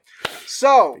 Anyway,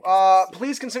 so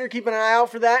please consider keeping an eye out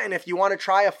for that. And if you want to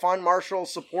try a fun martial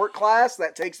support class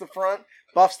that takes the front,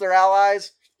 buffs their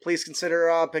allies, please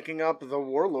consider picking up The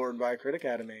Warlord by Crit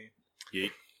Academy.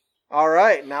 Yeet. All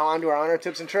right, now on to our honor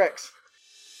tips and tricks.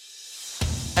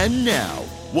 And now,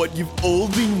 what you've all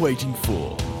been waiting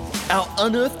for. Our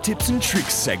Unearthed Tips and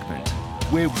Tricks segment,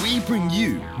 where we bring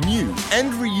you new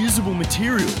and reusable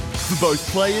material for both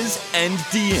players and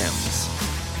DMs.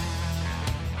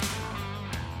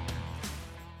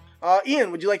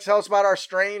 Ian, would you like to tell us about our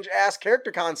strange-ass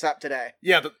character concept today?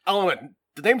 Yeah, I'll admit,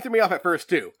 the name threw me off at first,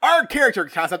 too. Our character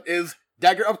concept is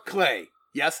Dagger of Clay.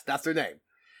 Yes, that's her name.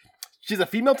 She's a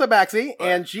female tabaxi,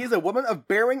 and she's a woman of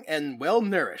bearing and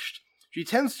well-nourished. She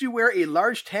tends to wear a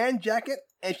large tan jacket,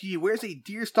 and she wears a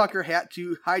deerstalker hat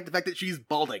to hide the fact that she's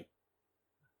balding.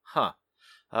 Huh.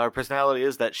 Her personality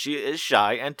is that she is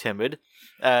shy and timid.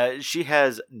 She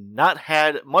has not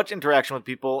had much interaction with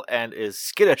people and is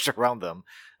skittish around them,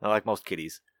 like most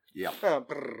kitties. Yeah.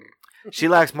 She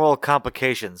lacks moral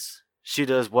complications. She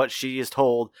does what she is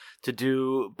told to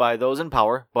do by those in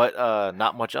power, but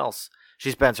not much else.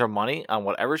 She spends her money on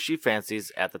whatever she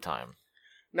fancies at the time.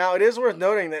 Now, it is worth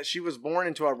noting that she was born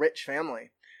into a rich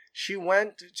family. She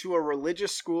went to a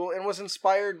religious school and was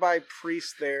inspired by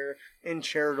priests there in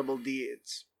charitable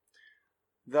deeds.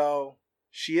 Though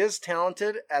she is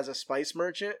talented as a spice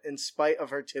merchant in spite of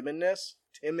her timidness,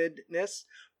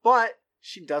 but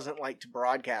she doesn't like to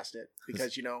broadcast it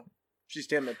because, she's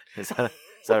timid. Is that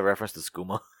a reference to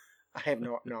skooma? I have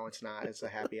no, it's not. It's a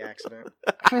happy accident.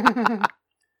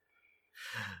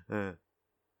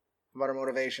 What about her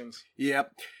motivations?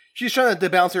 Yep. She's trying to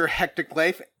balance her hectic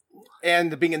life,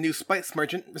 and being a new spice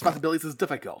merchant, responsibilities is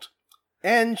difficult.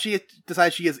 And she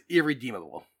decides she is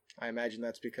irredeemable. I imagine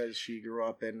that's because she grew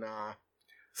up in,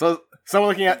 So, someone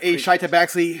looking at a shy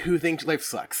tabaxi who thinks life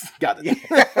sucks. Got it.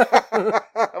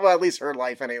 Well, at least her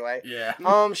life anyway.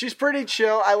 Yeah. She's pretty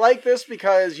chill. I like this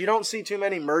because you don't see too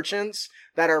many merchants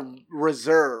that are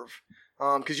reserved.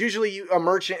 Because usually a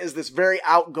merchant is this very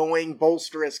outgoing,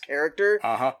 bolsterous character.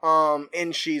 Uh-huh.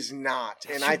 And she's not.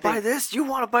 And you I think buy this? You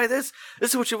want to buy this? This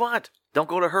is what you want. Don't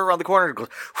go to her around the corner and go,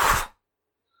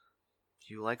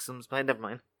 you like some spice? Never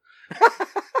mind.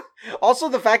 Also,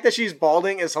 the fact that she's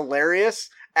balding is hilarious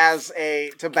as a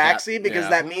tabaxi because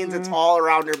that means it's all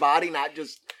around her body, not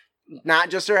just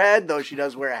her head, though she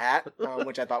does wear a hat,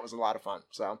 which I thought was a lot of fun.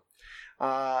 So,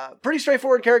 pretty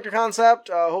straightforward character concept.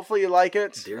 Hopefully you like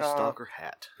it. Deerstalker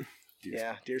hat.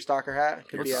 Yeah, deerstalker hat.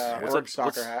 Could be a orc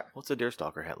stalker hat. What's a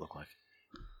deerstalker hat look like?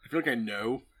 I feel like I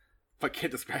know, but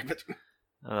can't describe it.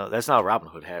 That's not a Robin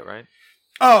Hood hat, right?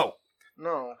 Oh!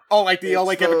 No. Oh, like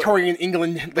a Victorian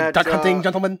England duck hunting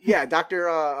gentleman? Yeah,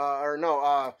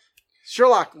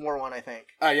 Sherlock wore one, I think.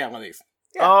 Yeah, one of these.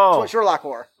 Yeah, that's what Sherlock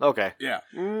wore. Okay. Yeah.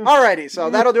 Alrighty,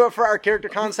 so that'll do it for our character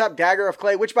concept, Dagger of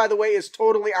Clay, which, by the way, is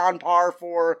totally on par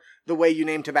for the way you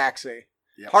named Tabaxi.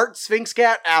 Yep. Heart Sphinx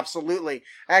Cat? Absolutely.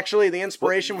 Actually, the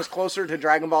inspiration was closer to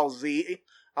Dragon Ball Z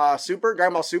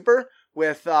Dragon Ball Super,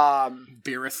 with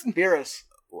Beerus.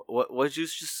 What did you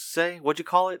just say? What'd you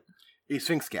call it? A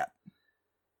Sphinx Cat.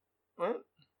 What?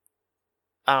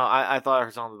 I don't know. I thought I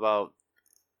heard something about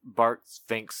Bart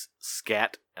Sphinx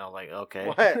Scat. And I was like, okay.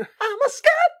 What? I'm a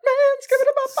scat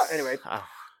man. Anyway.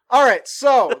 All right,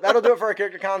 so that'll do it for our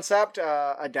character concept,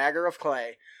 a Dagger of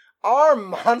Clay. Our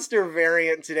monster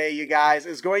variant today, you guys,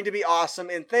 is going to be awesome.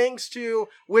 And thanks to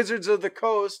Wizards of the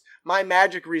Coast, my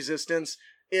magic resistance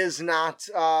is not...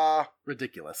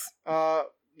 ridiculous.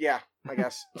 Yeah, I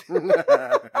guess.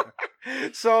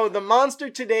 So the monster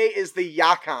today is the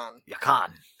Yakan.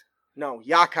 Yakan. No,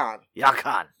 Yakan.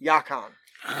 Yakan. Yakan.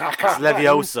 It's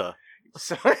Leviosa.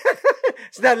 So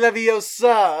It's not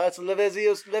Leviosa. It's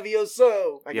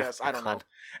Levioso. I guess. I don't know.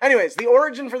 Anyways, the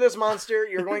origin for this monster,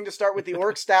 you're going to start with the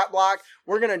Orc stat block.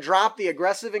 We're going to drop the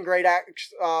aggressive and great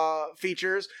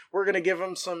features. We're going to give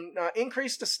him some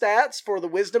increase to stats for the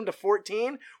wisdom to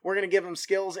 14. We're going to give him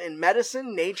skills in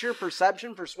medicine, nature,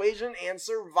 perception, persuasion, and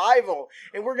survival.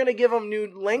 And we're going to give him new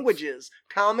languages,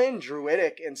 common,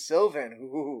 druidic, and sylvan.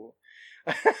 Ooh.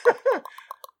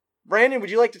 Brandon, would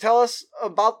you like to tell us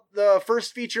about the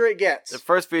first feature it gets? The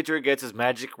first feature it gets is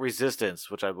magic resistance,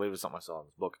 which I believe is something I saw in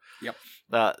this book. Yep.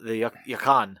 The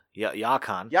Yakan.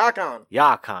 Yakan.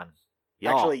 Y'all.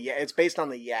 Actually, yeah, it's based on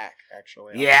the yak,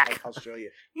 actually. Yak. I'll show you.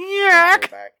 Yak.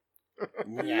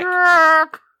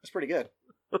 Yak. That's pretty good.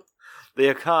 The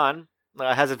Yakan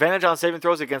has advantage on saving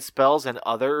throws against spells and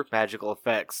other magical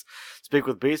effects. Speak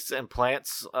with beasts and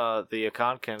plants. The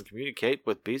Yakan can communicate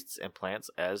with beasts and plants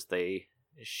as they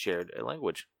shared a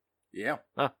language. Yeah.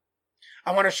 I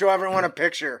want to show everyone a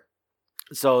picture.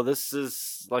 So this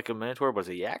is like a minotaur, but it's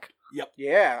a yak? Yep.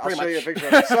 Yeah, I'll Pretty show you a much. picture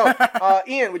of it. So,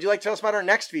 Ian, would you like to tell us about our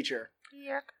next feature?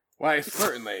 Yak. Why,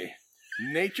 certainly.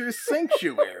 Nature's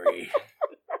Sanctuary.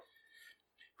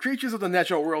 Creatures of the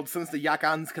natural world sense the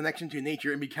Yakan's connection to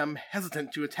nature and become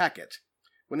hesitant to attack it.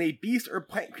 When a beast or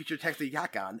plant creature attacks the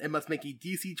Yakan, it must make a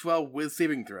DC 12 Wiz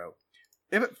saving throw.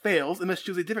 If it fails, it must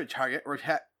choose a different target or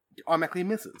automatically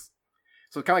misses.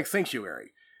 So it's kind of like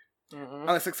Sanctuary. Mm-hmm.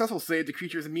 On a successful save, the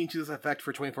creature is immune to this effect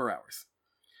for 24 hours.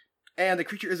 And the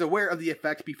creature is aware of the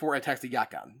effect before it attacks the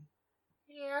Yakan.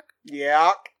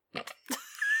 Yak.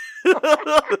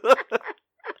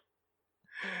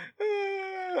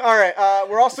 Alright,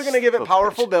 we're also going to give it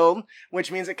powerful build,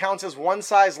 which means it counts as one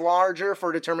size larger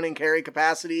for determining carry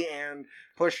capacity and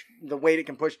push the weight it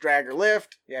can push, drag, or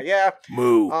lift. Yeah.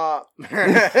 Moo.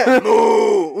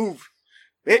 Moo! Oof.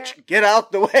 Bitch, get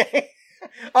out the way.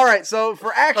 Alright, so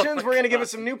for actions, we're going to give it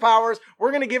some new powers. We're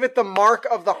going to give it the Mark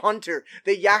of the Hunter.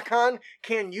 The Yakan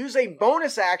can use a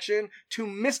bonus action to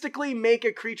mystically make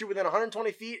a creature within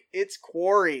 120 feet its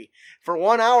quarry. For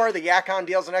 1 hour, the Yakan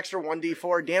deals an extra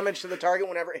 1d4 damage to the target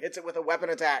whenever it hits it with a weapon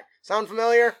attack. Sound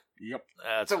familiar? Yep.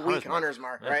 It's a weak Hunter's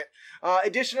Mark, right?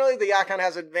 Additionally, the Yakan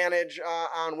has advantage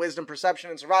on wisdom,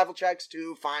 perception, and survival checks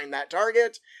to find that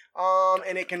target.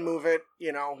 And it can move it,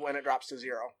 when it drops to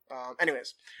 0.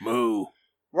 Anyways. Moo.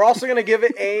 We're also going to give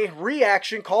it a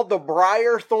reaction called the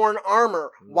Briar Thorn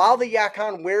Armor. While the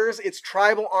Yakan wears its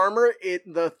tribal armor,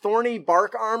 the thorny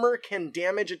bark armor can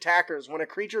damage attackers. When a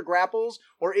creature grapples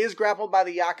or is grappled by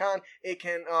the Yakan, it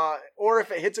can, or if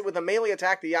it hits it with a melee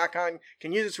attack, the Yakan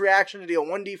can use its reaction to deal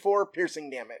 1d4 piercing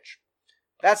damage.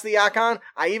 That's the Yakan.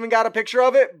 I even got a picture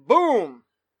of it. Boom!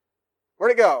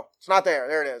 Where'd it go? It's not there.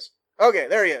 There it is. Okay,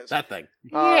 there he is. That thing.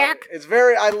 It's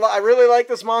very. I really like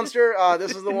this monster.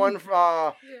 This is the one.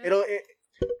 What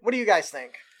do you guys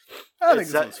think? I think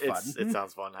this one's fun. It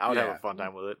sounds fun. I would have a fun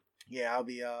time with it. Yeah, I'll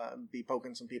be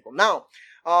poking some people. Now,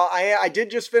 I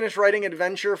did just finish writing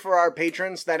adventure for our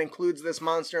patrons that includes this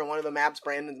monster and one of the maps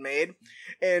Brandon's made.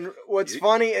 And what's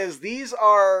funny is these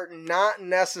are not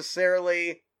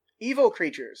necessarily evil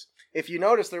creatures. If you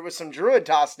notice, there was some druid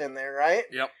tossed in there, right?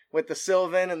 Yep. With the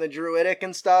Sylvan and the Druidic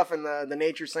and stuff and the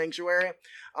Nature Sanctuary.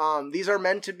 These are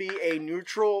meant to be a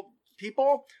neutral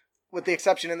people. With the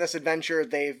exception in this adventure,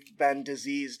 they've been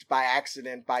diseased by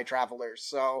accident by travelers.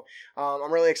 So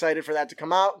I'm really excited for that to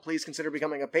come out. Please consider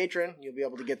becoming a patron. You'll be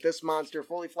able to get this monster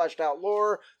fully fleshed out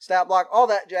lore, stat block, all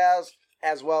that jazz,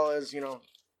 as well as,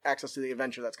 access to the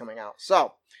adventure that's coming out.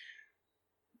 So,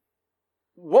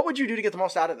 what would you do to get the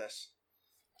most out of this?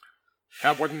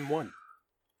 Have more than one.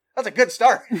 That's a good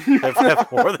start.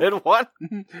 Have more than one?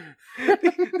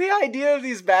 The idea of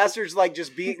these bastards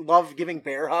just love giving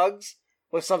bear hugs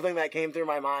was something that came through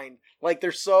my mind.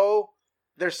 They're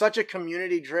such a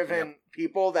community driven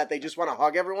people that they just want to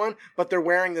hug everyone, but they're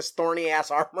wearing this thorny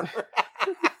ass armor.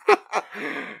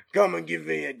 Come and give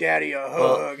me a daddy a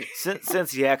hug. Well,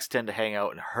 since yaks tend to hang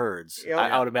out in herds,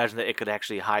 I would imagine that it could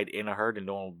actually hide in a herd and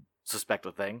no one would suspect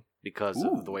a thing because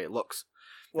of the way it looks.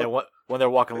 And when they're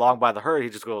walking along by the herd, he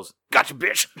just goes, "Gotcha,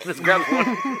 bitch!" Just grabs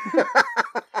one.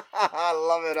 I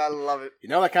love it.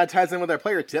 That kind of ties in with our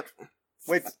player tip.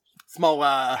 Wait. Small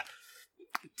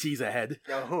tease ahead.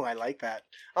 Oh, I like that.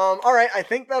 Alright, I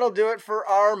think that'll do it for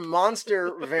our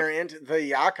monster variant,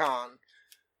 the Yakan.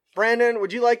 Brandon,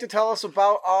 would you like to tell us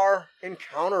about our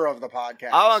encounter of the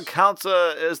podcast? Our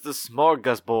encounter is the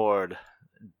Smorgasbord.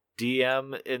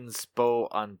 DM Inspo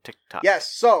on TikTok.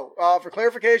 Yes, so, for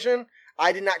clarification,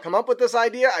 I did not come up with this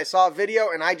idea. I saw a video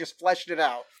and I just fleshed it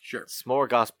out. Sure.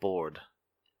 Smorgasbord.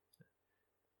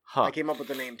 Huh. I came up with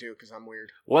the name too because I'm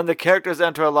weird. When the characters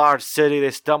enter a large city,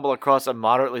 they stumble across a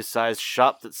moderately sized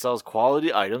shop that sells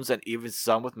quality items and even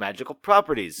some with magical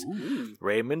properties.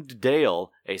 Raymond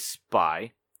Dale, a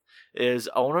spy, is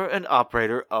owner and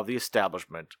operator of the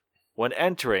establishment. When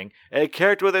entering, a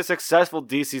character with a successful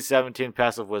DC 17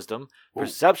 passive wisdom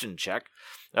perception check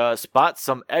spots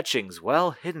some etchings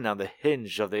well hidden on the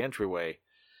hinge of the entryway.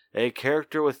 A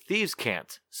character with Thieves'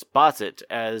 Cant spots it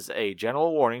as a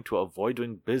general warning to avoid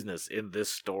doing business in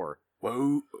this store.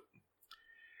 Whoa.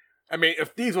 I mean,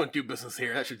 if thieves won't do business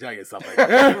here, that should tell you something.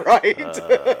 Right.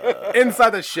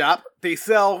 Inside the shop, they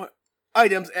sell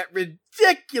items at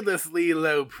ridiculously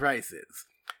low prices.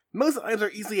 Most items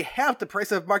are easily half the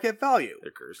price of market value.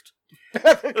 They're cursed.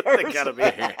 They gotta be.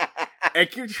 A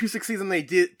character who succeeds on a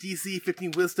DC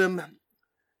 15 Wisdom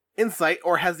insight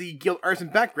or has the guild artisan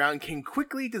background can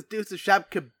quickly deduce the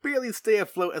shop could barely stay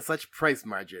afloat at such price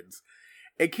margins.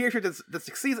 A character that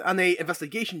succeeds on a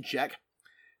investigation check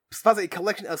spots a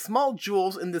collection of small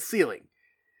jewels in the ceiling.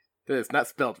 That is not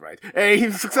spelled right. A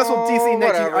successful DC 19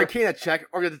 whatever. Arcana check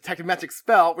or the detect a magic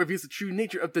spell reveals the true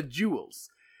nature of the jewels.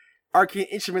 Arcane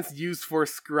instruments used for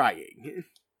scrying.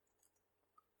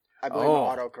 I blame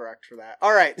Oh. autocorrect for that.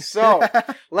 All right, so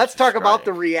let's talk about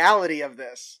the reality of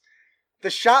this. The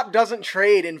shop doesn't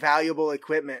trade in valuable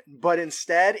equipment, but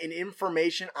instead in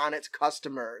information on its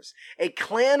customers. A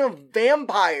clan of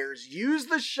vampires use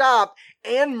the shop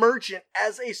and merchant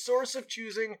as a source of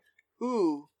choosing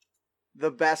who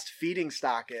the best feeding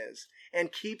stock is,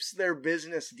 and keeps their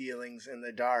business dealings in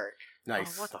the dark.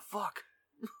 Nice. Oh, what the fuck?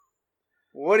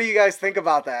 What do you guys think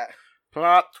about that?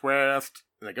 Plot twist.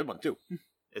 And a good one, too.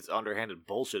 It's underhanded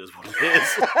bullshit is what it is.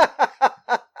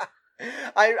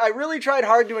 I really tried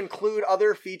hard to include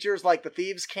other features like the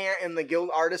Thieves' Cant and the Guild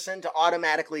Artisan to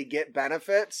automatically get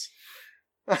benefits.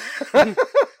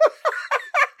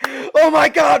 Oh my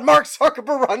god, Mark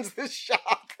Zuckerberg runs this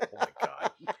shop. Oh my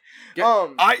god.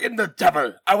 I am the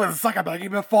devil. I was Zuckerberg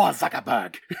even before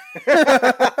Zuckerberg.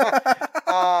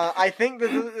 I think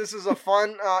that this is a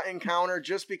fun encounter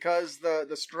just because the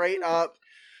straight up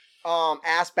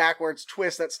ass backwards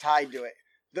twist that's tied to it.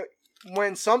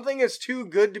 When something is too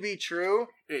good to be true,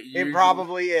 it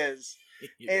probably is.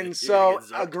 And so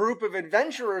a group of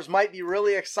adventurers might be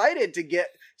really excited to get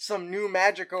some new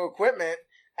magical equipment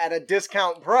at a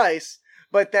discount price,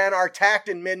 but then are attacked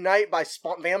in midnight by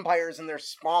vampires in their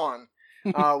spawn.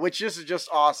 Which is just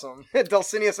awesome.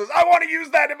 Dulcinea says, I want to use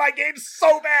that in my game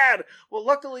so bad! Well,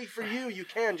 luckily for you, you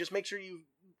can. Just make sure you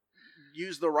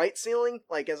use the right ceiling,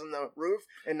 like as in the roof,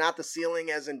 and not the ceiling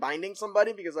as in binding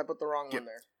somebody, because I put the wrong one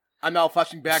there. I'm now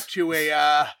flashing back to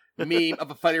a meme of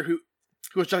a fighter who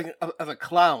was dressing as a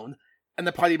clown, and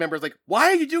the party member is like, why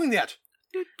are you doing that?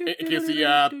 In case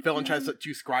the villain tries to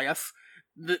scry us.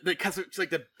 The cuts it's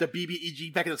like the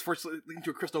BBEG back in his first leading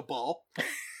to a crystal ball.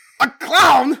 A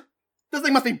clown? This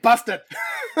thing must be busted.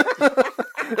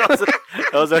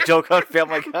 that was a joke on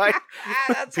Family Guy.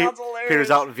 That sounds hilarious. Peter's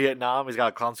out in Vietnam. He's got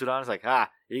a clown suit on. He's like,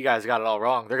 you guys got it all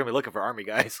wrong. They're going to be looking for army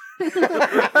guys.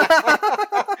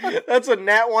 That's a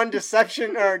Nat 1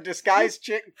 deception or disguise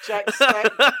check.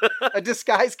 A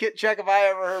disguise kit check if I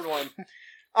ever heard one.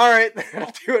 All right,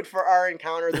 that'll do it for our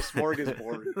encounter, the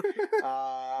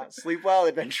smorgasbord. Sleep well,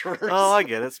 adventurers. Oh, I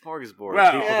get it. Smorgasbord.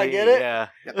 Wow. People Yeah, I they get eat, it. Yeah.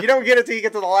 You don't get it till you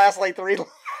get to the last, like, 3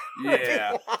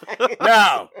 Yeah. lines.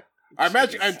 Now, our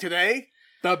magic item today,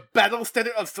 the Battle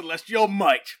Standard of Celestial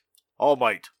Might. All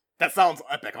might. That sounds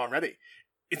epic already.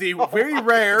 It's a very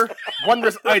rare,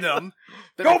 wondrous item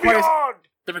that Go requires, beyond!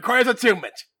 that requires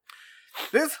attunement.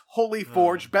 This Holy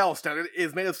Forge battle standard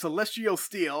is made of celestial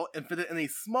steel and fitted in a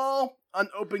small,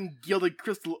 unopened gilded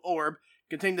crystal orb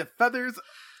containing the feathers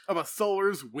of a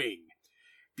solar's wing.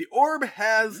 The orb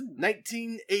has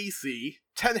 19 AC,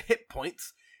 10 hit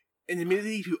points, and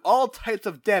immunity to all types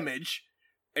of damage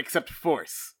except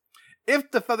force.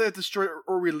 If the feather is destroyed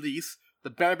or released, the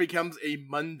banner becomes a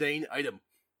mundane item.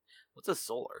 What's a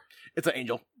solar? It's an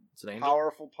angel. It's an angel.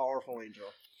 Powerful, powerful angel.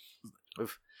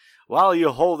 While you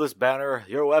hold this banner,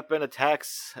 your weapon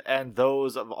attacks and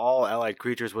those of all allied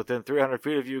creatures within 300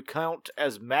 feet of you count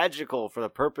as magical for the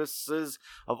purposes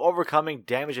of overcoming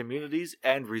damage immunities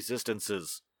and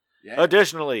resistances. Yeah.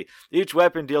 Additionally, each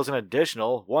weapon deals an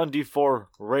additional 1d4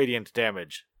 radiant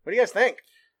damage. What do you guys think?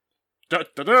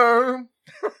 Da-da-da.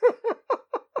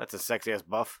 That's a sexy ass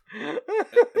buff.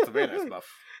 It's a very nice buff.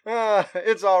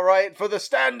 It's all right for the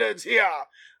standards here.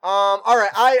 All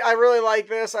right, I really like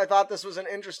this. I thought this was an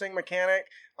interesting mechanic.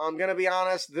 I'm gonna be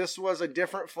honest. This was a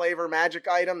different flavor magic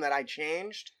item that I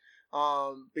changed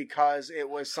because it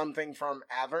was something from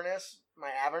Avernus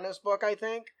Avernus book, I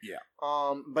think. Yeah.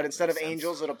 But instead of Makes sense.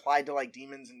 angels, it applied to like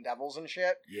demons and devils and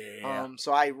shit. Yeah.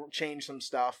 So I changed some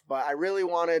stuff, but I really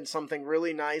wanted something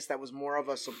really nice that was more of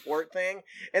a support thing.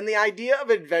 And the idea of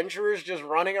adventurers just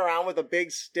running around with a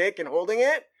big stick and holding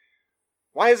it,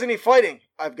 why isn't he fighting?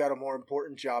 I've got a more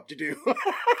important job to do.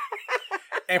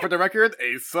 And for the record,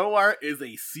 a Solar is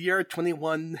a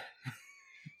CR-21.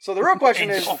 So the real question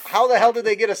is, Angel. how the hell did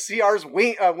they get a CR's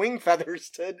wing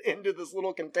feathers into this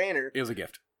little container? It was a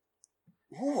gift.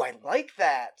 Ooh, I like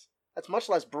that. That's much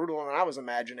less brutal than I was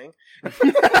imagining.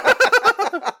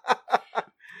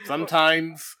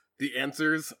 Sometimes the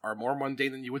answers are more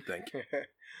mundane than you would think.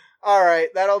 All right,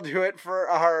 that'll do it for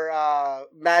our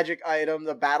magic item,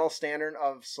 the Battle Standard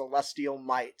of Celestial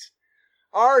Might.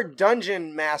 Our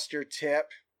Dungeon Master tip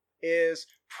is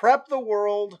prep the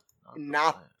world,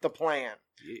 not the plan.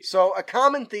 Yeah. So a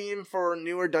common theme for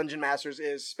newer Dungeon Masters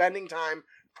is spending time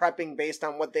prepping based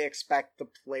on what they expect the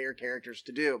player characters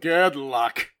to do. Good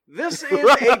luck. This is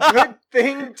a good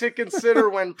thing to consider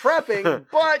when prepping,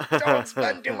 but don't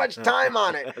spend too much time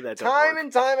on it. That don't Time work.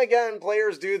 and time again,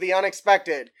 players do the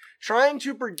unexpected. Trying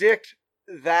to predict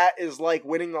that is like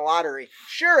winning the lottery.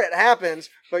 Sure, it happens,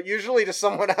 but usually to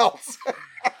someone else.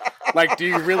 Like, do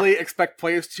you really expect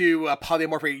players to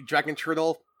polymorph a dragon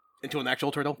turtle into an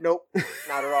actual turtle? Nope,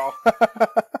 not at all.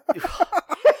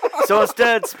 So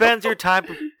instead, spend your time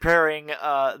preparing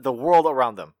the world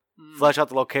around them. Flesh out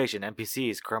the location,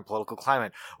 NPCs, current political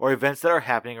climate, or events that are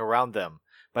happening around them.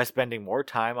 By spending more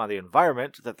time on the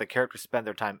environment that the characters spend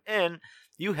their time in,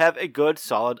 you have a good,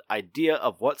 solid idea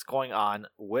of what's going on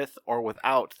with or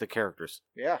without the characters.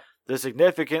 Yeah. This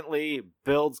significantly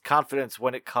builds confidence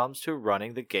when it comes to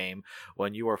running the game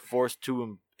when you are forced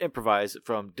to improvise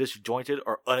from disjointed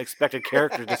or unexpected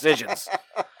character decisions.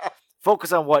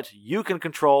 Focus on what you can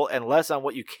control and less on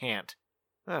what you can't.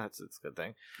 That's a good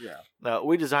thing. Yeah.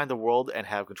 We design the world and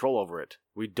have control over it.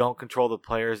 We don't control the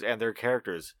players and their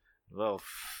characters. Well,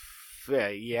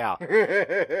 yeah.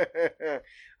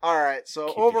 All right, so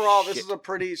Keep your overall, this shit. is a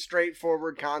pretty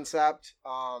straightforward concept.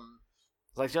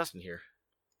 Like Justin here.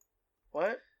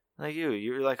 What? Like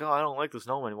you're like, oh, I don't like the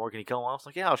snowman anymore. Can you kill him off? It's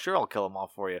like, yeah, sure, I'll kill him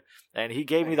off for you. And he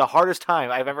gave me the hardest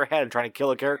time I've ever had in trying to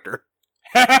kill a character.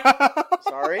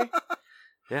 Sorry?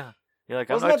 Yeah. You're like,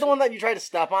 Wasn't that the one that you tried to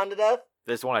step on to death?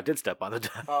 This one I did step on the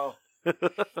death. Oh,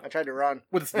 I tried to run.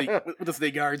 With the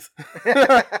snake guards.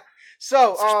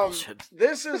 So, bullshit.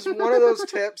 this is one of those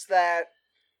tips that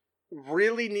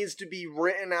really needs to be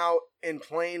written out in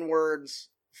plain words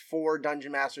for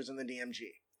Dungeon Masters and the DMG.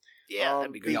 Yeah,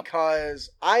 that'd be good. Because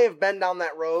I have been down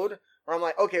that road where I'm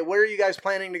like, okay, where are you guys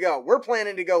planning to go? We're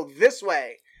planning to go this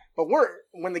way. But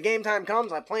when the game time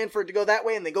comes, I plan for it to go that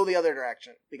way and they go the other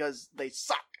direction because they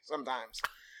suck sometimes.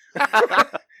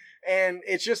 And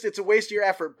it's a waste of your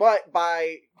effort. But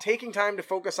by taking time to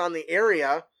focus on the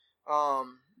area,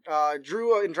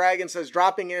 Drew and Dragon says,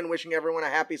 dropping in, wishing everyone a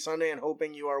happy Sunday and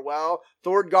hoping you are well.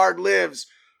 Thordgard lives.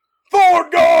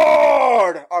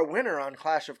 Thordgard! Our winner on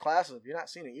Clash of Classes. If you've not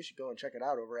seen it, you should go and check it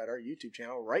out over at our YouTube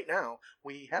channel right now.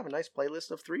 We have a nice playlist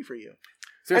of 3 for you.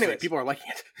 Seriously, Anyways. people are liking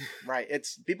it. Right,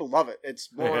 people love it. It's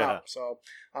blowing Yeah. up. So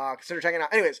consider checking it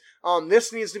out. Anyways,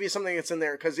 this needs to be something that's in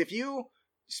there because if you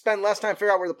spend less time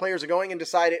figuring out where the players are going and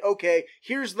decide, okay,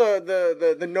 here's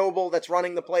the noble that's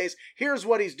running the place. Here's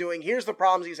what he's doing. Here's the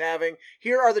problems he's having.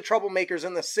 Here are the troublemakers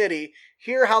in the city.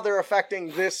 Here how they're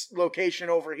affecting this location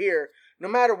over here. No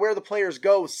matter where the players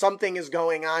go, something is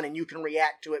going on and you can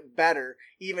react to it better,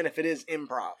 even if it is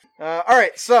improv. All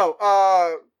right, so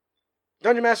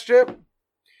Dungeon Master tip.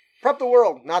 Prep the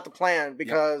world, not the plan,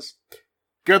 because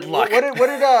Good luck.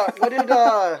 What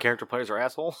did Character players are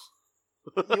assholes.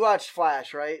 you watched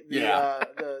Flash, right? Yeah.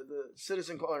 The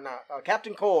Citizen or not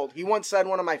Captain Cold. He once said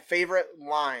one of my favorite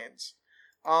lines.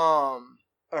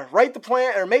 Write the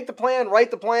plan or make the plan, write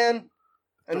the plan,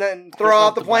 and then throw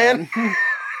out the plan.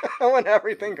 When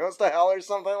everything goes to hell or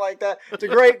something like that. It's a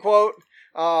great quote.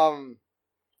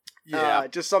 Yeah.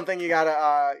 Just something you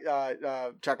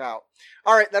gotta check out.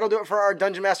 All right, that'll do it for our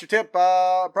Dungeon Master tip.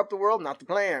 Prep the world, not the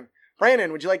plan.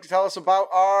 Brandon, would you like to tell us about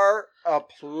our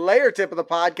player tip of the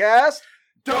podcast?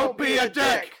 Don't be a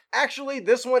dick. Actually,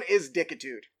 this one is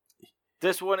Dickitude.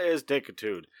 This one is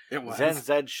Dickitude. It was. Zen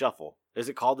Zed Shuffle. Is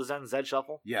it called the Zen Zed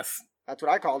Shuffle? Yes. That's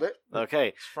what I called it.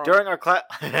 Okay. From- During our class...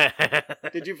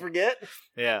 Did you forget?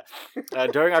 Yeah.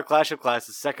 During our Clash of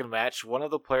Classes second match, one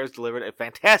of the players delivered a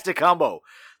fantastic combo.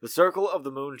 The Circle of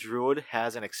the Moon Druid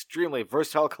has an extremely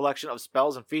versatile collection of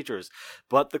spells and features,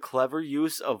 but the clever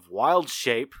use of Wild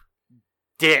Shape,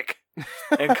 Dick,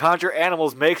 and conjure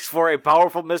animals makes for a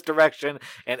powerful misdirection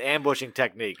and ambushing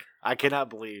technique. I cannot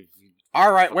believe.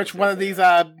 All right, Fucking which one of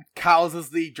said these cows is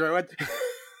the druid?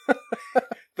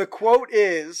 The quote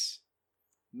is,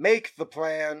 make the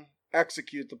plan,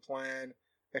 execute the plan,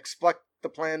 expect the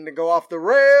plan to go off the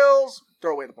rails,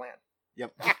 throw away the plan.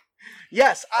 Yep.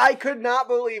 Yes, I could not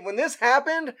believe when this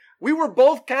happened. We were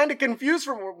both kind of confused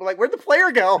from like, where'd the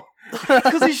player go?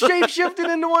 Because he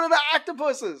shapeshifted into one of the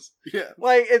octopuses. Yeah.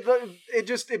 Like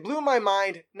it blew my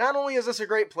mind. Not only is this a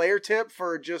great player tip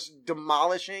for just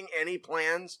demolishing any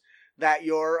plans that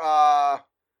your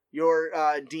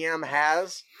DM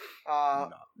has,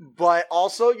 but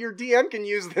also your DM can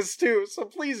use this too. So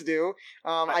please do.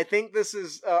 I think this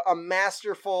is a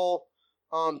masterful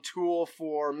tool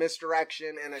for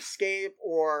misdirection and escape,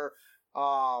 or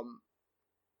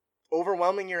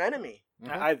overwhelming your enemy.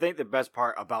 I think the best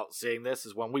part about seeing this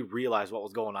is when we realized what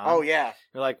was going on. Oh yeah.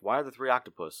 You're like, why are the 3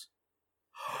 octopus?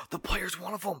 The player's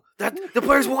one of them. The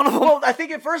player's one of them. Well, I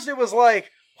think at first it was like,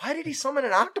 why did he summon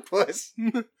an octopus?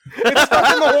 It's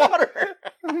stuck in the water.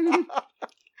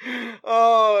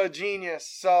 Oh, genius.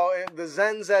 So the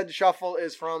Zen Zed Shuffle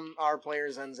is from our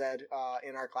player Zen Zed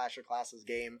in our Clash of Classes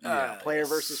game. Player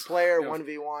versus player,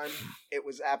 1v1. It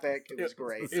was epic. It was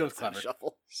great. It was clever.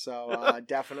 Shuffle. So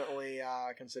definitely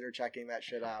consider checking that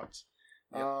shit out.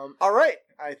 Yep. All right.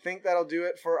 I think that'll do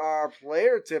it for our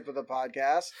player tip of the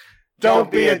podcast.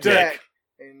 Don't be a dick.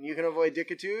 And you can avoid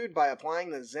dickitude by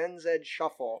applying the Zen Zed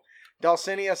Shuffle.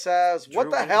 Dulcinea says, what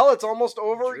the Druid. hell? It's almost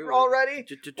over Druid. already?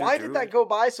 Why did that go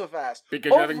by so fast? Because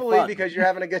you're having Hopefully fun. because you're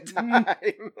having a good time.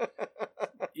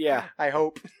 Yeah. I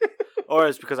hope. Or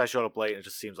it's because I showed up late and it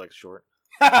just seems like it's short.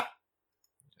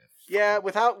 Yeah,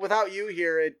 without you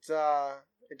here, it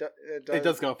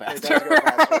does go It faster. does go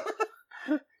faster.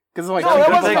 Because like, No, that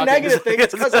good wasn't a luck. negative thing.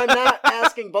 It's because I'm not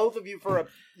asking both of you for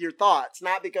your thoughts,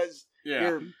 not because yeah.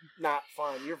 you're not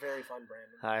fun. You're very fun,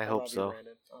 Brandon. I hope love you, so.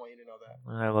 Brandon. I want you to know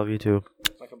that. I love you too.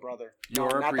 Like a brother. You're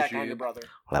No, not that kind appreciated. of brother.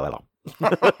 Well.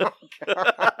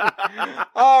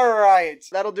 All right.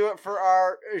 That'll do it for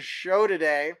our show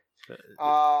today.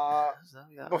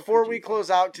 Before we close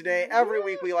out today, every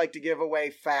week we like to give away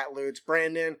Fat Loots.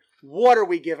 Brandon, what are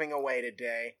we giving away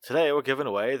today? Today we're giving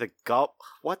away the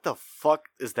What the fuck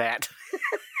is that?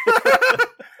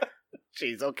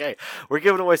 Jeez, okay. We're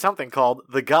giving away something called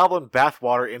The Goblin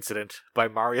Bathwater Incident by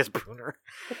Marius Brunner.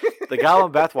 The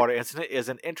Goblin Bathwater Incident is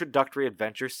an introductory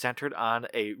adventure centered on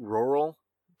a rural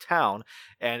town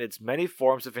and its many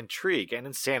forms of intrigue and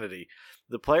insanity.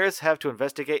 The players have to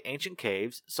investigate ancient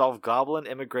caves, solve goblin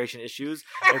immigration issues,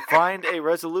 and find a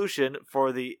resolution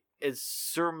for the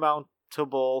insurmountable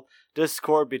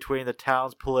discord between the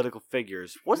town's political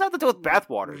figures. What's that to do with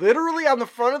bathwater? Literally on the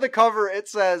front of the cover, it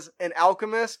says, an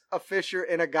alchemist, a fisher,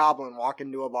 and a goblin walk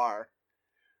into a bar.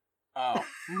 Oh.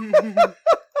 What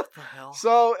the hell?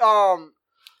 So,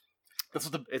 That's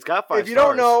what the It's got 5 if you stars.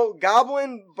 don't know,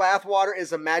 goblin bathwater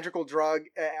is a magical drug,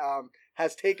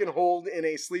 has taken hold in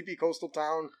a sleepy coastal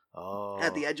town Oh.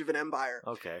 at the edge of an empire.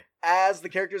 Okay. As the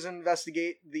characters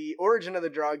investigate the origin of the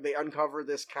drug, they uncover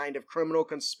this kind of criminal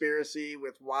conspiracy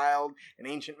with wild and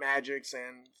ancient magics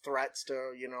and threats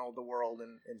to, the world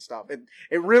and stuff.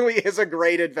 It really is a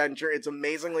great adventure. It's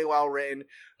amazingly well written.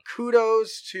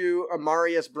 Kudos to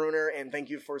Marius Brunner, and thank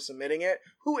you for submitting it.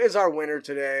 Who is our winner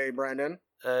today, Brendan?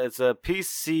 It's a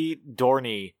PC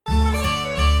Dorney.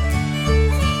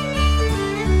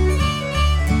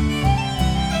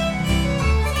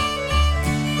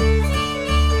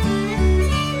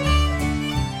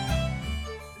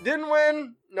 Didn't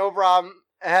win? No problem.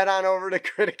 Head on over to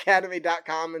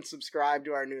critacademy.com and subscribe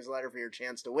to our newsletter for your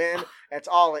chance to win. That's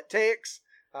all it takes.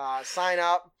 Sign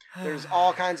up. There's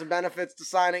all kinds of benefits to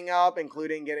signing up,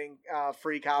 including getting a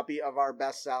free copy of our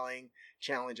best-selling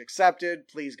Challenge Accepted.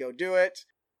 Please go do it.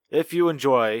 If you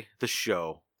enjoy the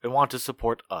show and want to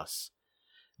support us,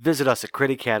 visit us at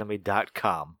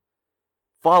critacademy.com.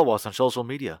 Follow us on social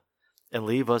media and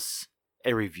leave us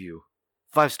a review.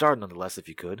 5-star nonetheless, if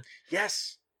you could.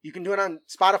 Yes, you can do it on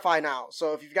Spotify now.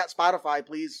 So if you've got Spotify,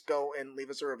 please go and leave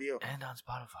us a review. And on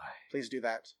Spotify. Please do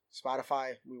that.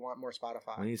 Spotify, we want more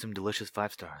Spotify. We need some delicious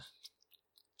 5 stars.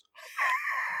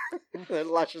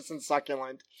 Luscious and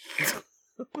succulent.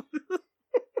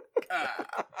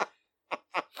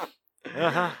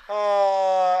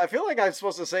 I feel like I'm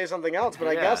supposed to say something else, but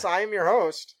I Yeah. guess I am your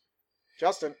host,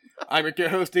 Justin. I'm your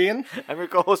host, Ian. I'm your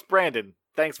co-host, Brandon.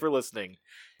 Thanks for listening.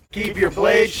 Keep your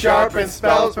blades sharp and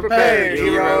spells prepared,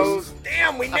 heroes.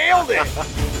 Damn, we nailed it!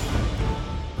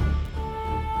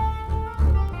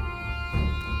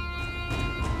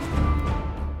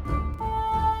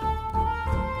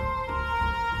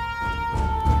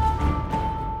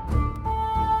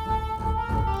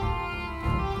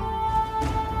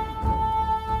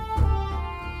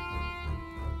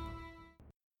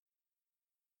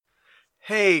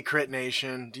 Hey, Crit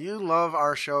Nation, do you love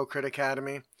our show, Crit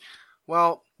Academy?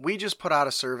 Well, we just put out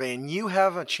a survey and you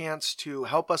have a chance to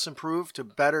help us improve to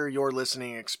better your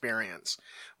listening experience.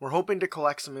 We're hoping to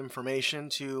collect some information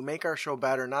to make our show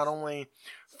better, not only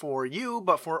for you,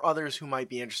 but for others who might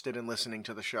be interested in listening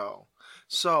to the show.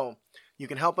 So, you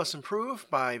can help us improve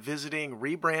by visiting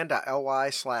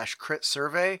rebrand.ly/crit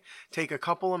survey. Take a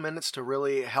couple of minutes to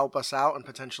really help us out and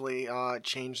potentially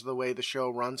change the way the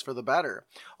show runs for the better.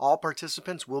 All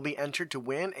participants will be entered to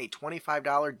win a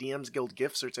 $25 DM's Guild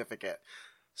gift certificate.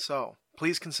 So,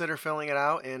 please consider filling it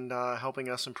out and helping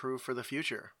us improve for the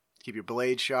future. Keep your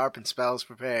blades sharp and spells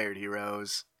prepared,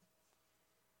 heroes.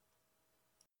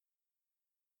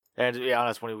 And to be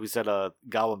honest, when we said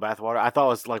goblin bathwater, I thought it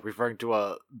was like referring to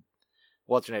a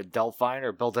what's her name, Delphine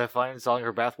or Bill Delphine selling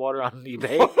her bathwater on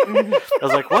eBay. I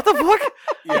was like, what the fuck?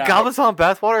 Yeah. Goblin selling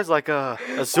bathwater is like a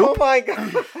soup? Oh my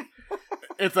god!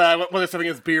 It's when they're serving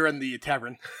his beer in the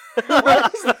tavern.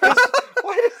 What is this?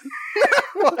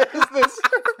 Why does this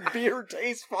beer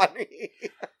taste funny?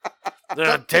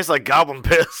 It tastes like goblin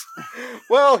piss.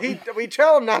 Well, we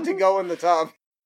tell him not to go in the tub.